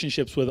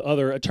relationships with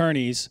other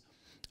attorneys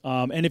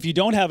And if you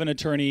don't have an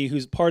attorney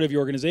who's part of your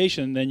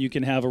organization, then you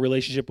can have a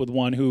relationship with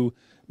one who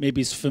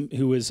maybe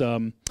is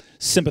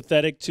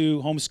sympathetic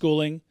to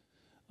homeschooling,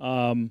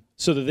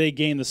 so that they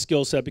gain the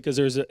skill set, because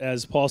there's,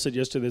 as Paul said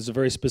yesterday, there's a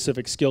very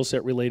specific skill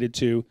set related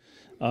to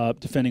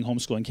defending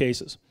homeschooling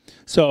cases.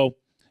 So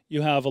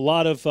you have a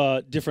lot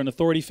of different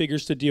authority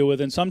figures to deal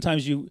with, and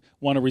sometimes you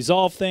want to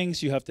resolve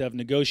things. You have to have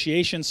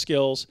negotiation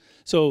skills.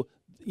 So,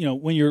 you know,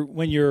 when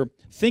you're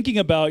thinking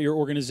about your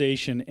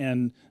organization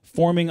and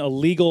forming a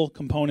legal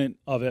component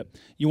of it,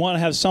 you want to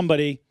have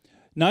somebody,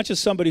 not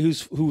just somebody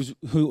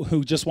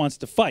who just wants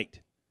to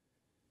fight.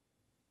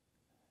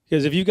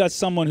 Because if you've got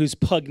someone who's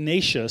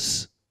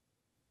pugnacious,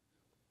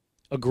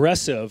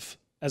 aggressive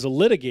as a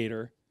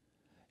litigator,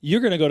 you're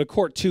going to go to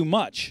court too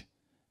much.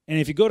 And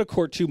if you go to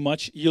court too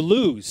much, you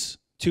lose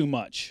too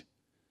much.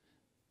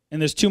 And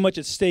there's too much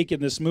at stake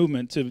in this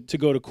movement to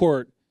go to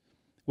court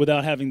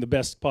without having the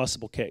best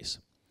possible case.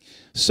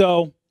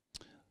 So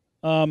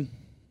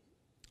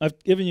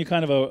I've given you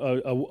kind of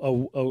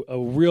a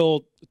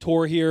real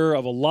tour here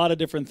of a lot of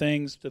different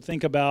things to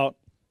think about.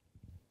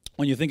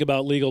 When you think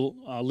about legal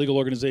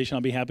organization,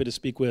 I'll be happy to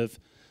speak with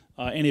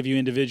any of you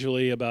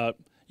individually about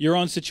your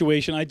own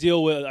situation. I've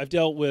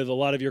dealt with a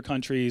lot of your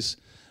countries.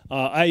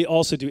 I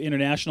also do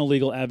international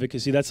legal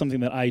advocacy. That's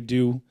something that I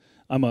do.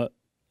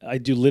 I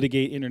do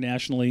litigate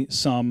internationally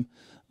some,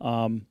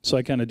 so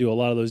I kind of do a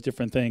lot of those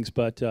different things.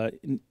 But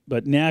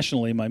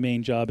nationally, my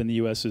main job in the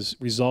U.S. is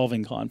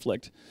resolving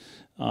conflict.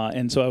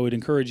 And so I would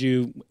encourage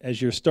you,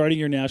 as you're starting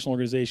your national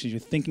organizations, you're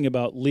thinking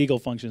about legal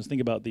functions,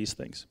 think about these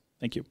things.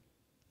 Thank you.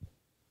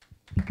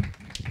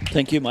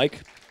 Thank you,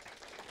 Mike.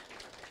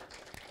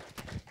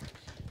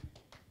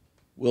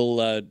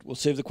 We'll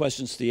save the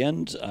questions to the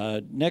end.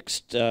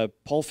 Next,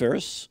 Paul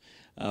Faris.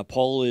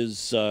 Paul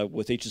is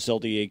with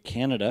HSLDA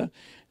Canada.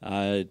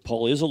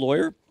 Paul is a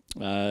lawyer,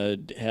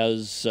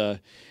 has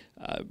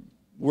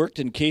worked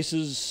in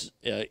cases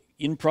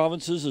in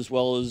provinces as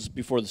well as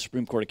before the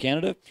Supreme Court of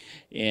Canada.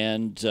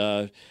 And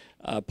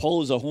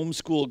Paul is a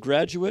homeschool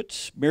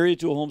graduate,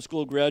 married to a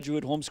homeschool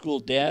graduate,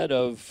 homeschool dad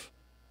of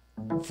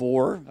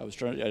 4.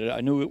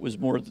 I knew it was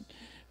more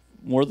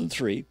than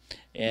 3.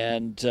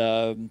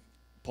 And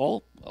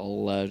Paul,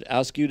 I'll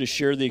ask you to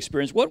share the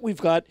experience. What we've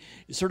got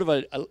is sort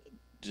of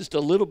just a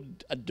little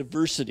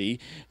diversity.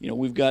 You know,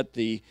 we've got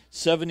the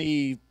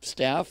 70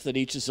 staff that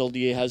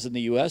HSLDA has in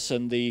the U.S.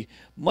 and the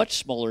much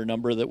smaller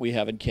number that we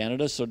have in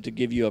Canada. So to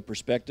give you a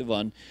perspective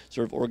on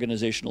sort of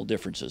organizational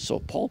differences. So,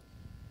 Paul.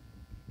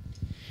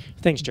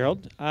 Thanks,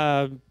 Gerald.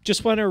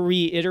 Just want to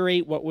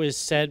reiterate what was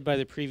said by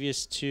the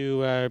previous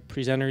 2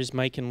 presenters,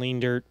 Mike and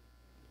Leendert.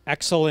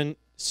 Excellent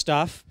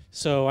stuff.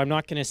 So I'm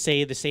not going to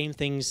say the same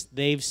things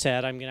they've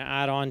said. I'm going to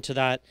add on to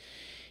that.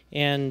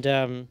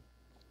 And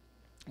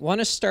want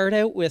to start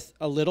out with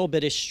a little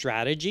bit of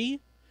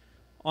strategy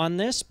on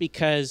this,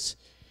 because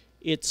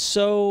it's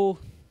so,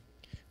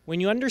 when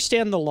you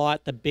understand the law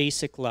at the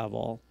basic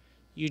level,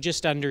 you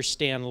just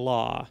understand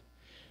law.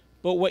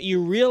 But what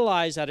you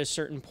realize at a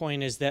certain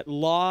point is that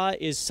law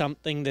is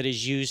something that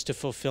is used to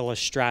fulfill a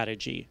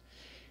strategy.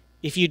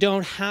 If you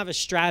don't have a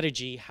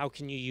strategy, how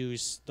can you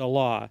use the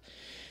law?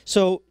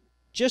 So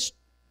just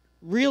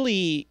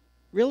really,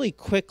 really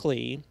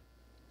quickly,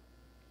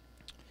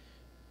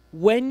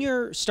 when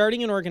you're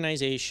starting an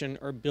organization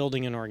or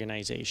building an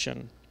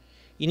organization,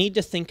 you need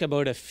to think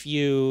about a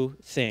few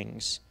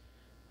things.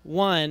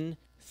 One,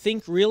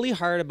 think really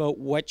hard about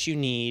what you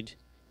need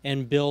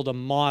and build a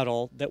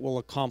model that will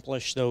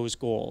accomplish those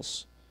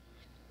goals.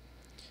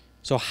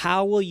 So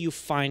how will you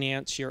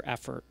finance your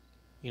effort?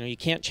 You know, you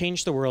can't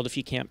change the world if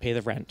you can't pay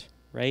the rent,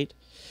 right?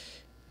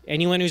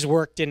 Anyone who's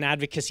worked in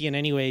advocacy in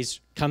any ways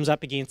comes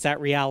up against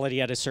that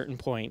reality at a certain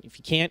point. If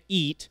you can't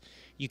eat,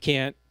 you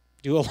can't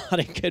do a lot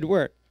of good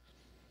work.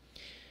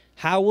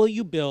 How will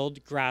you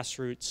build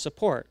grassroots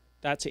support?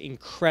 That's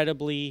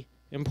incredibly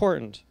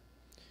important.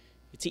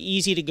 It's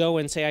easy to go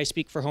and say, I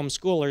speak for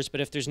homeschoolers,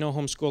 but if there's no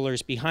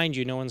homeschoolers behind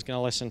you, no one's going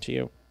to listen to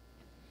you.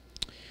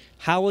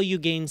 How will you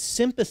gain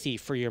sympathy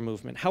for your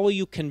movement? How will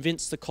you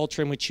convince the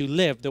culture in which you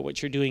live that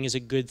what you're doing is a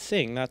good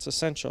thing? That's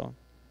essential.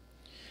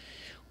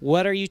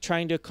 What are you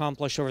trying to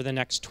accomplish over the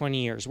next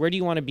 20 years? Where do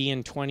you want to be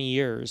in 20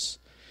 years?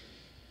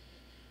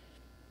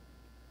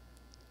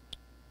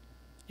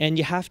 And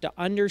you have to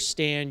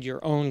understand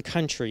your own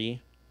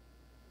country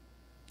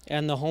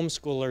and the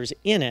homeschoolers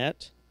in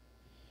it,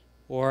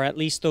 or at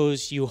least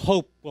those you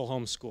hope will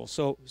homeschool.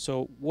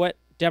 So what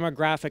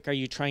demographic are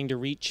you trying to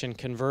reach and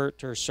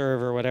convert or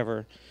serve or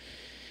whatever?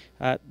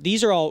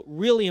 These are all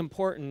really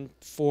important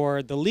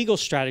for the legal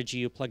strategy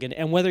you plug in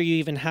and whether you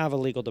even have a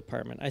legal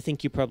department. I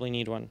think you probably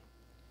need one.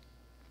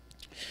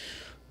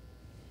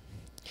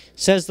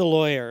 Says the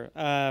lawyer.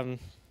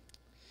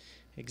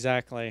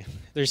 Exactly.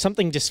 There's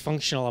something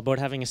dysfunctional about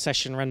having a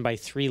session run by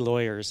 3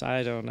 lawyers.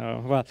 I don't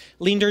know. Well,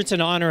 Leendert's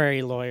an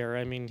honorary lawyer.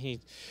 I mean, he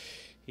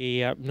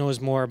knows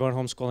more about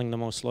homeschooling than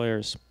most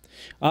lawyers.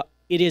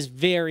 It is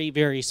very,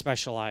 very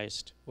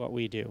specialized, what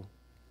we do.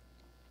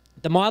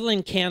 The model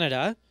in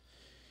Canada,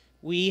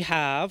 we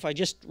have, I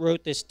just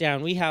wrote this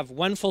down, we have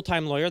 1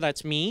 full-time lawyer,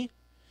 that's me.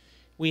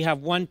 We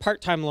have one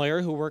part-time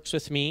lawyer who works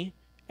with me.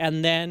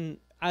 And then,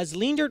 as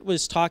Leendert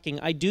was talking,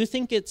 I do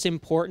think it's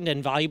important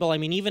and valuable. I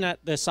mean, even at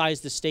the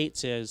size the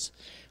states is,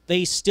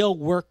 they still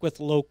work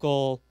with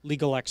local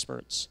legal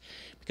experts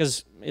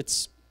because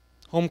it's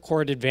home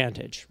court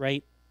advantage,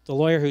 right? The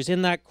lawyer who's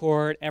in that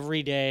court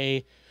every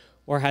day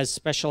or has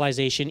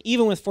specialization.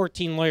 Even with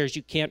 14 lawyers,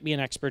 you can't be an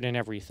expert in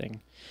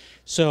everything.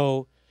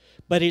 So,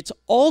 but it's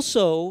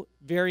also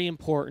very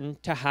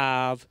important to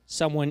have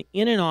someone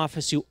in an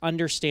office who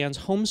understands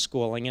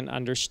homeschooling and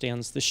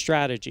understands the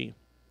strategy.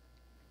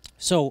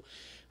 So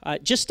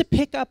just to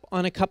pick up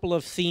on a couple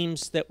of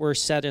themes that were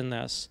said in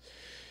this,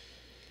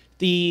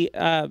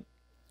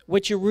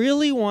 what you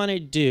really want to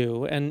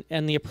do,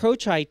 and the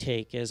approach I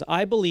take is,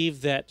 I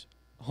believe that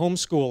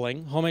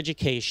homeschooling, home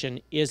education,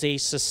 is a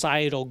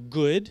societal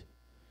good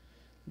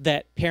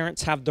that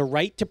parents have the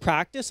right to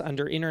practice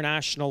under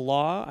international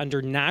law,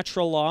 under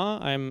natural law.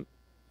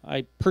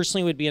 I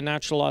personally would be a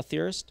natural law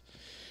theorist.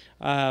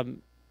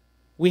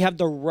 We have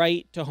the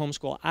right to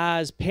homeschool.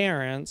 As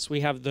parents,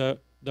 we have the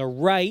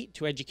right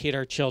to educate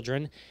our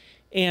children,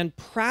 and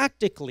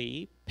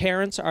practically,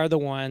 parents are the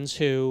ones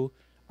who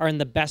are in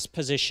the best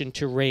position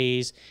to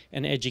raise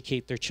and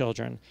educate their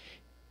children.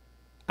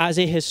 As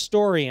a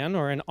historian,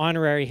 or an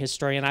honorary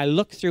historian, I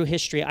look through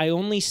history, I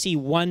only see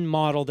one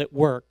model that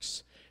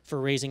works for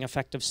raising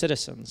effective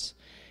citizens,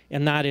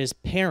 and that is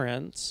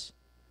parents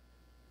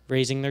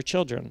raising their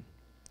children.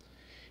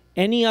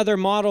 Any other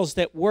models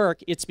that work,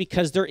 it's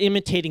because they're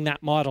imitating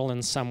that model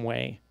in some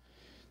way.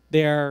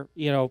 They're,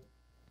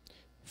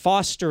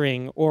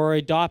 fostering or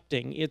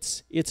adopting.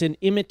 It's an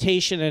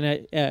imitation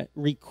and a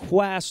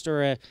request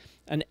or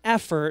an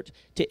effort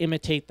to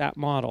imitate that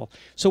model.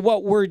 So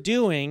what we're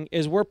doing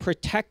is we're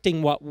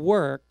protecting what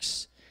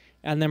works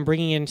and then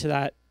bringing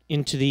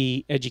into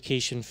the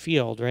education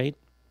field, right?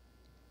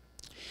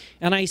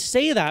 And I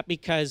say that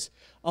because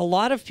a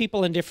lot of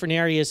people in different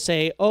areas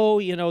say,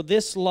 oh,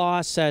 this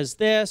law says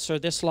this or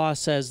this law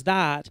says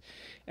that.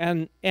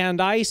 And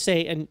I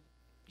say, and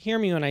hear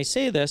me when I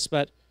say this,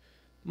 but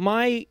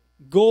my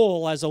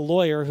goal as a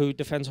lawyer who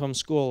defends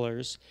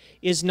homeschoolers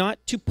is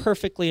not to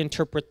perfectly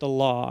interpret the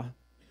law.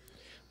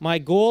 My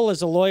goal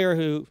as a lawyer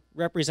who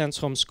represents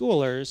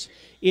homeschoolers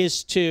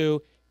is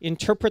to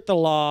interpret the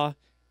law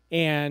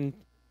and,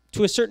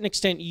 to a certain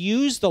extent,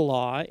 use the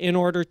law in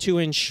order to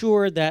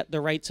ensure that the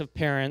rights of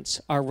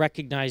parents are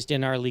recognized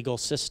in our legal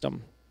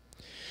system.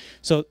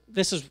 So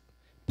this is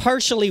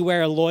partially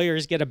where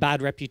lawyers get a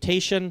bad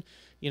reputation.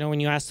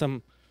 When you ask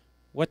them,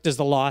 what does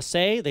the law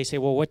say? They say,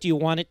 well, what do you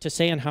want it to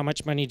say and how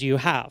much money do you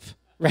have?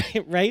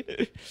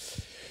 Right?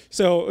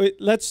 So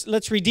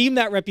let's redeem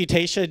that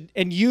reputation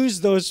and use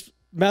those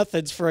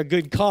methods for a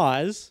good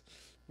cause,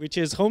 which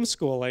is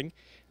homeschooling.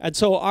 And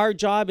so our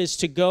job is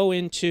to go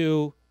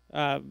into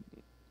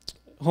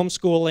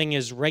homeschooling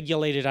is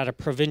regulated at a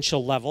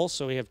provincial level.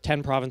 So we have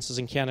 10 provinces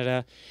in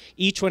Canada.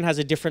 Each one has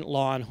a different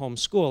law on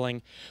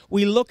homeschooling.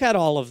 We look at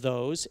all of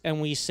those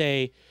and we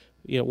say,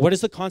 what does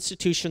the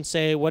Constitution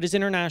say? What does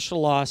international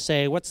law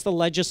say? What's the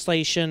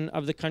legislation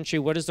of the country?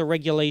 What does the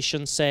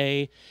regulation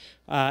say?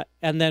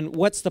 And then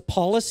what's the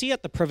policy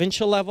at the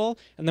provincial level?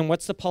 And then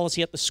what's the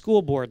policy at the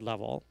school board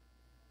level?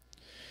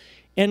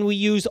 And we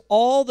use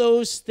all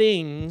those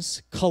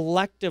things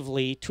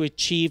collectively to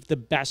achieve the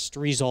best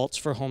results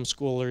for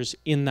homeschoolers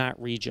in that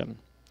region.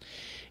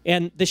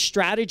 And the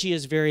strategy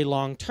is very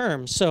long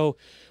term. So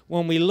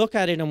when we look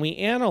at it and we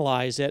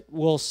analyze it,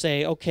 we'll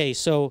say, okay,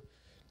 so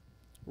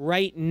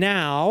right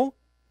now,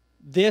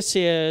 this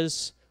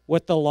is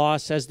what the law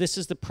says. This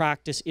is the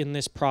practice in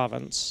this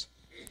province.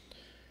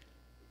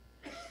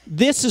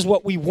 This is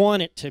what we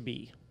want it to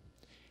be.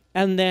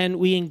 And then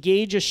we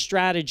engage a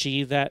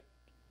strategy that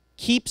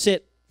keeps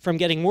it from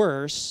getting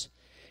worse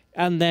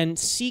and then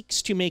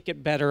seeks to make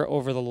it better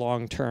over the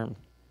long term.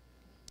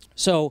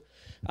 So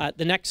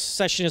the next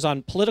session is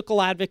on political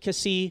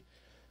advocacy.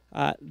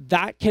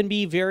 That can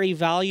be very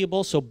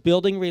valuable. So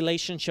building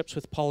relationships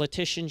with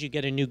politicians, you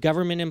get a new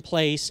government in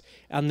place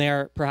and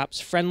they're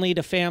perhaps friendly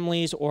to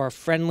families or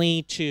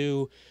friendly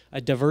to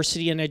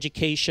diversity in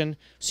education.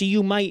 So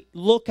you might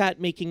look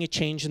at making a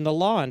change in the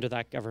law under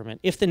that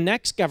government. If the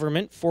next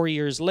government, 4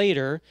 years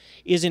later,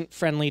 isn't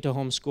friendly to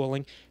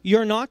homeschooling,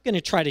 you're not going to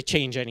try to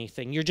change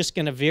anything. You're just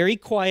going to very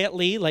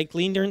quietly, like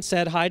Leendert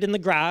said, hide in the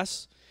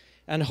grass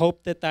and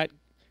hope that that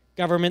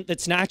government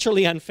that's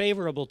naturally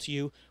unfavorable to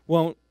you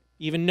won't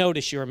even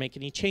notice you or make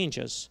any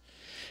changes.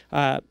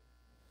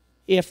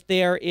 If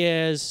there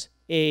is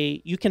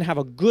you can have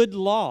a good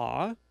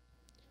law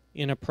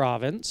in a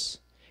province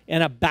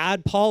and a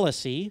bad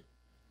policy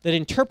that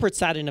interprets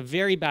that in a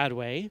very bad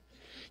way.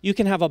 You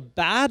can have a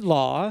bad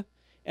law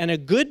and a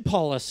good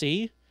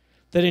policy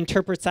that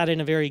interprets that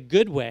in a very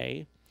good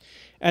way.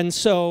 And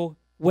so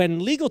when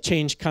legal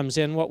change comes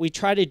in, what we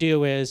try to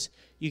do is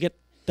you get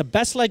the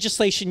best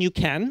legislation you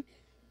can.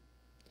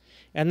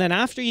 And then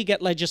after you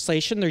get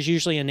legislation, there's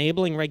usually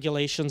enabling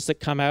regulations that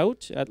come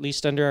out, at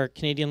least under our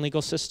Canadian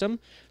legal system.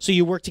 So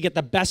you work to get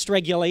the best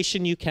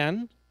regulation you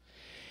can.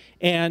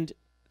 And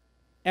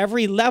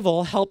every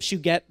level helps you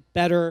get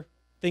better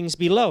things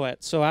below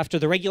it. So after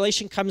the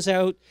regulation comes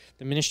out,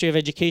 the Ministry of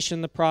Education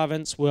in the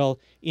province will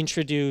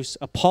introduce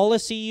a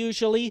policy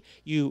usually.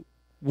 You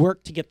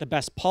work to get the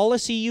best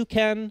policy you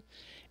can.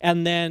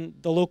 And then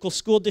the local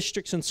school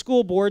districts and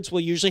school boards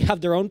will usually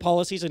have their own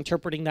policies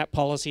interpreting that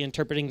policy,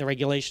 interpreting the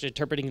regulation,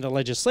 interpreting the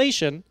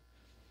legislation.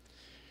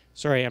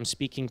 Sorry, I'm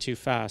speaking too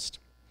fast.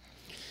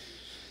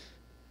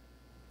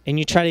 And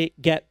you try to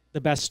get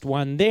the best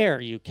one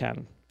there you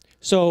can.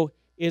 So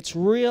it's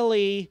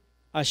really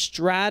a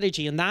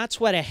strategy, and that's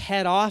what a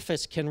head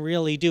office can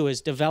really do,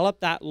 is develop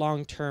that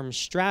long-term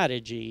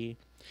strategy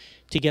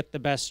to get the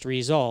best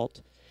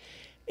result.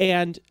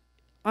 And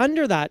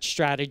under that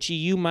strategy,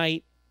 you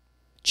might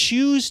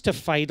choose to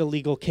fight a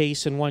legal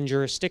case in one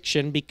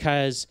jurisdiction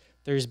because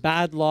there's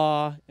bad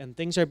law and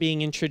things are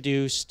being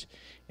introduced,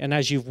 and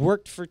as you've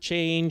worked for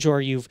change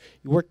or you've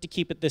worked to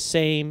keep it the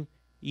same,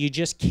 you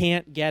just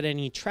can't get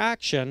any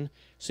traction,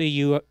 so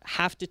you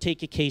have to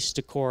take a case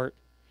to court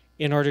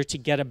in order to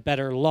get a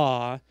better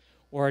law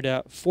or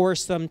to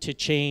force them to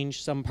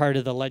change some part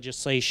of the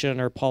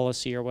legislation or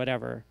policy or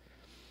whatever.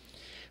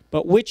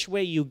 But which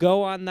way you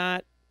go on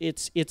that,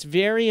 it's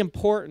very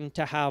important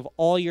to have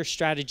all your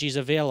strategies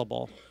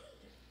available.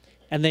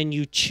 And then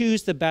you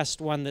choose the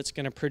best one that's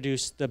going to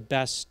produce the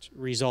best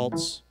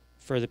results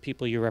for the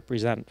people you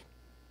represent.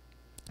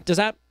 Does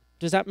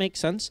that make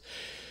sense?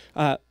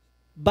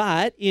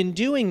 But in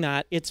doing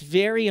that, it's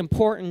very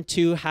important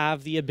to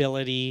have the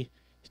ability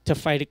to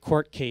fight a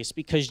court case,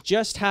 because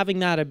just having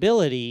that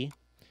ability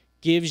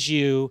gives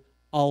you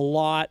a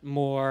lot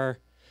more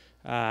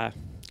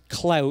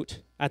clout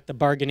at the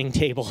bargaining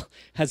table,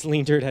 as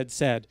Leendert had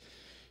said.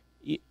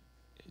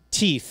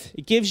 Teeth.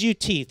 It gives you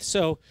teeth.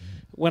 So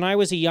when I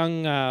was a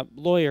young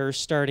lawyer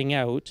starting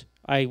out,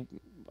 I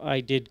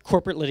did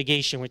corporate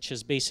litigation, which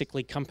is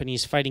basically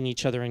companies fighting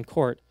each other in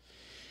court,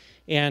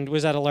 and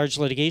was at a large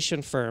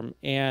litigation firm.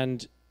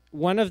 And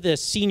one of the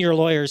senior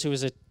lawyers, who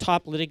was a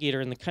top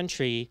litigator in the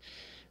country,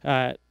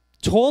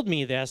 told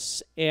me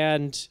this,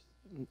 and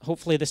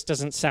hopefully this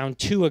doesn't sound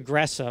too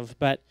aggressive,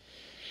 but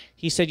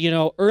he said, you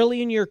know,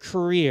 early in your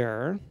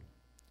career,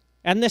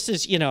 and this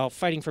is, you know,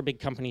 fighting for big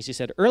companies, he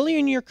said, early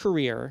in your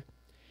career,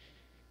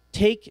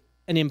 take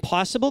an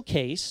impossible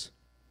case,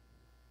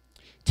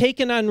 take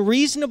an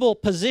unreasonable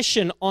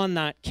position on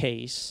that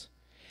case,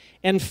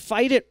 and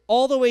fight it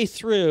all the way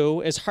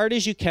through as hard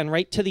as you can,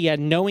 right to the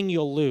end, knowing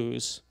you'll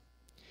lose.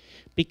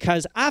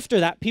 Because after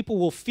that, people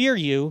will fear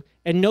you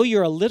and know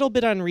you're a little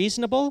bit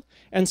unreasonable.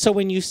 And so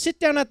when you sit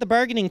down at the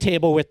bargaining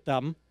table with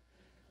them,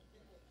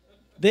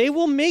 they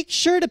will make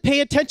sure to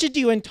pay attention to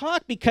you and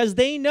talk, because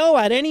they know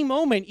at any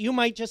moment you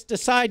might just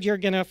decide you're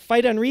going to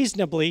fight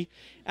unreasonably,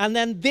 and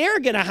then they're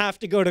going to have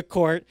to go to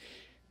court.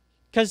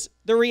 Because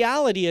the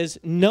reality is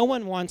no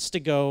one wants to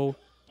go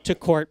to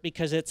court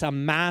because it's a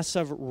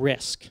massive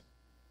risk.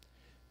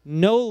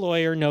 No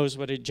lawyer knows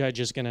what a judge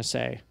is going to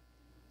say.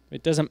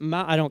 It doesn't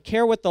matter. I don't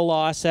care what the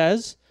law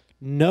says.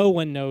 No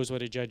one knows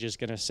what a judge is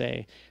going to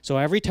say. So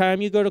every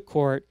time you go to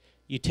court,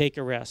 you take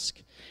a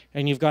risk.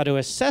 And you've got to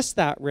assess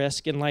that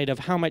risk in light of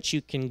how much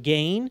you can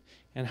gain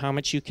and how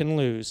much you can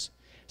lose.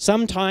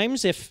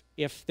 Sometimes if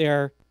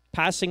they're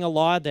passing a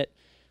law that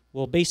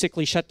will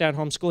basically shut down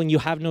homeschooling, you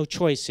have no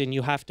choice and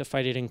you have to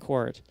fight it in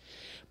court.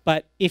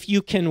 But if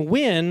you can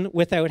win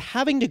without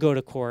having to go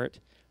to court,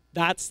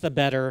 that's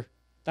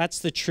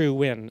the true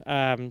win.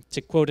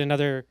 To quote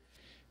another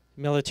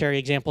military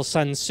example,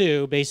 Sun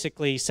Tzu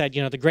basically said,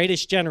 you know, the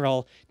greatest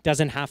general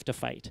doesn't have to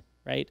fight,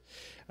 right?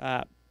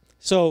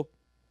 So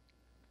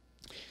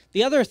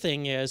the other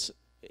thing is,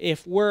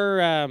 if we're,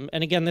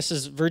 and again, this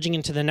is verging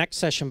into the next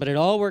session, but it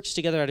all works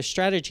together at a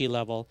strategy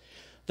level.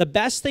 The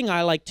best thing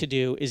I like to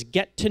do is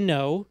get to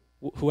know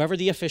whoever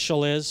the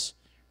official is,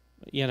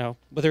 you know,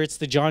 whether it's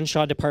the John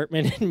Shaw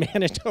Department in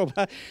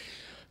Manitoba,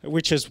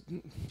 which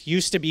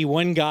used to be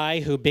one guy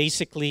who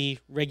basically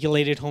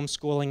regulated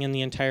homeschooling in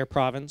the entire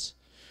province,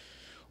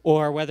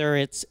 or whether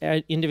it's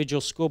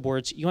individual school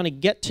boards. You want to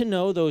get to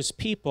know those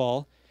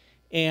people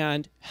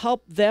and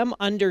help them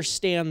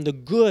understand the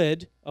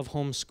good of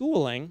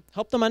homeschooling,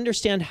 help them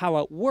understand how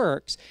it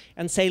works,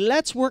 and say,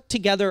 let's work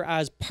together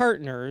as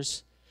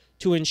partners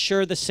to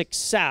ensure the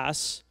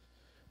success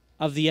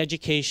of the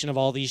education of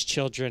all these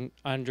children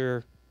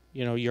under,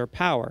 you know, your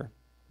power.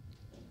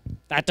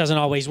 That doesn't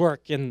always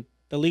work, and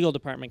the legal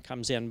department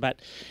comes in.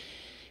 But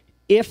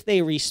if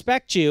they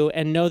respect you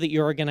and know that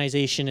your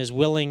organization is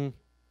willing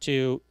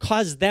to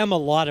cause them a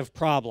lot of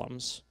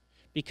problems,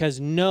 because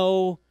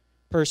no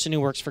person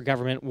who works for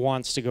government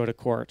wants to go to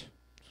court.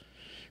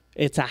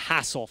 It's a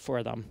hassle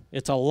for them.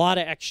 It's a lot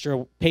of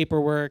extra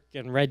paperwork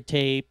and red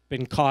tape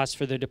and costs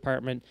for the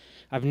department.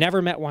 I've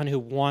never met one who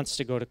wants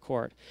to go to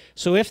court.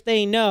 So if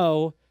they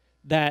know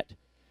that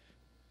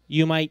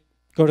you might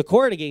go to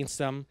court against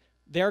them,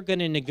 they're going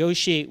to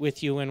negotiate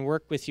with you and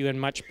work with you in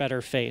much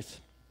better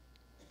faith.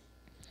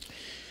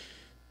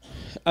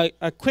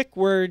 A quick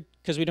word,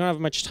 because we don't have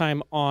much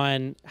time,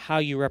 on how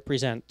you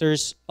represent.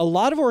 There's a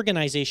lot of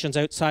organizations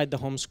outside the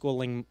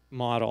homeschooling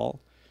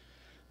model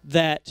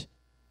that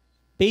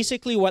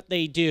basically what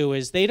they do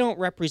is they don't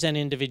represent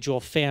individual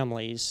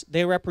families.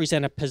 They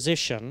represent a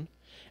position.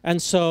 And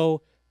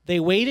so they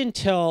wait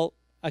until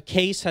a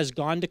case has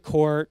gone to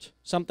court,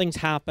 something's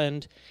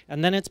happened,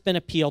 and then it's been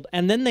appealed,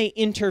 and then they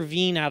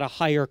intervene at a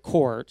higher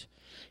court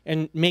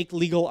and make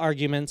legal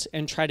arguments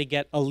and try to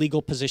get a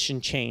legal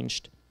position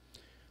changed.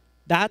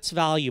 That's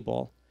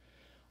valuable.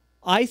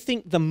 I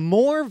think the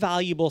more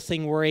valuable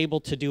thing we're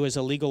able to do as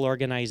a legal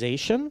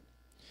organization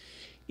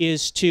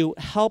is to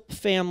help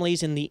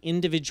families in the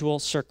individual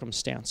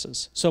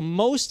circumstances. So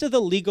most of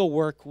the legal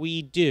work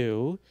we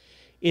do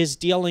is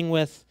dealing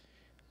with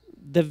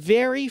the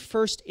very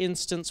first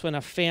instance when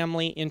a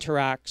family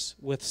interacts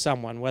with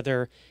someone,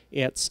 whether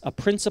it's a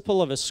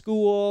principal of a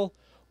school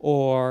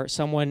or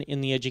someone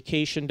in the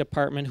education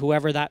department,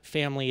 whoever that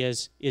family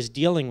is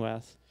dealing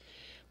with.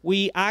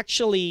 We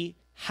actually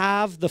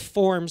have the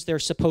forms they're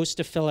supposed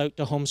to fill out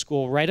to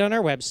homeschool right on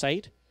our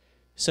website.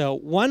 So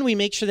one, we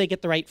make sure they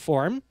get the right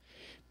form,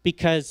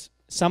 because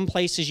some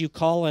places you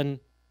call and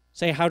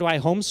say, how do I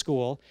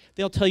homeschool?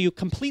 They'll tell you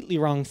completely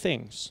wrong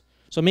things.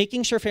 So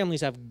making sure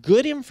families have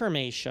good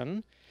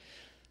information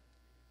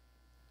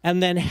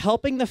and then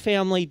helping the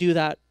family do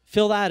that,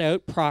 fill that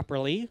out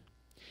properly.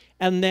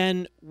 And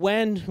then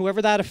when whoever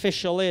that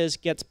official is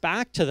gets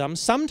back to them,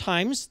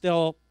 sometimes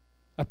they'll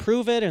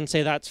approve it and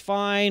say that's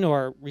fine,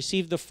 or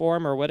receive the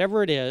form, or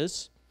whatever it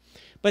is.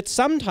 But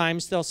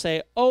sometimes they'll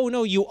say, oh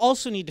no, you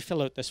also need to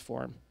fill out this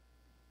form.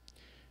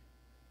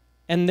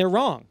 And they're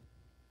wrong.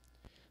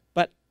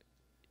 But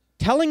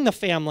telling the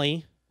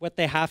family what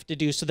they have to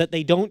do so that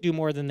they don't do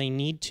more than they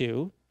need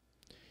to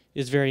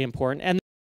is very important. And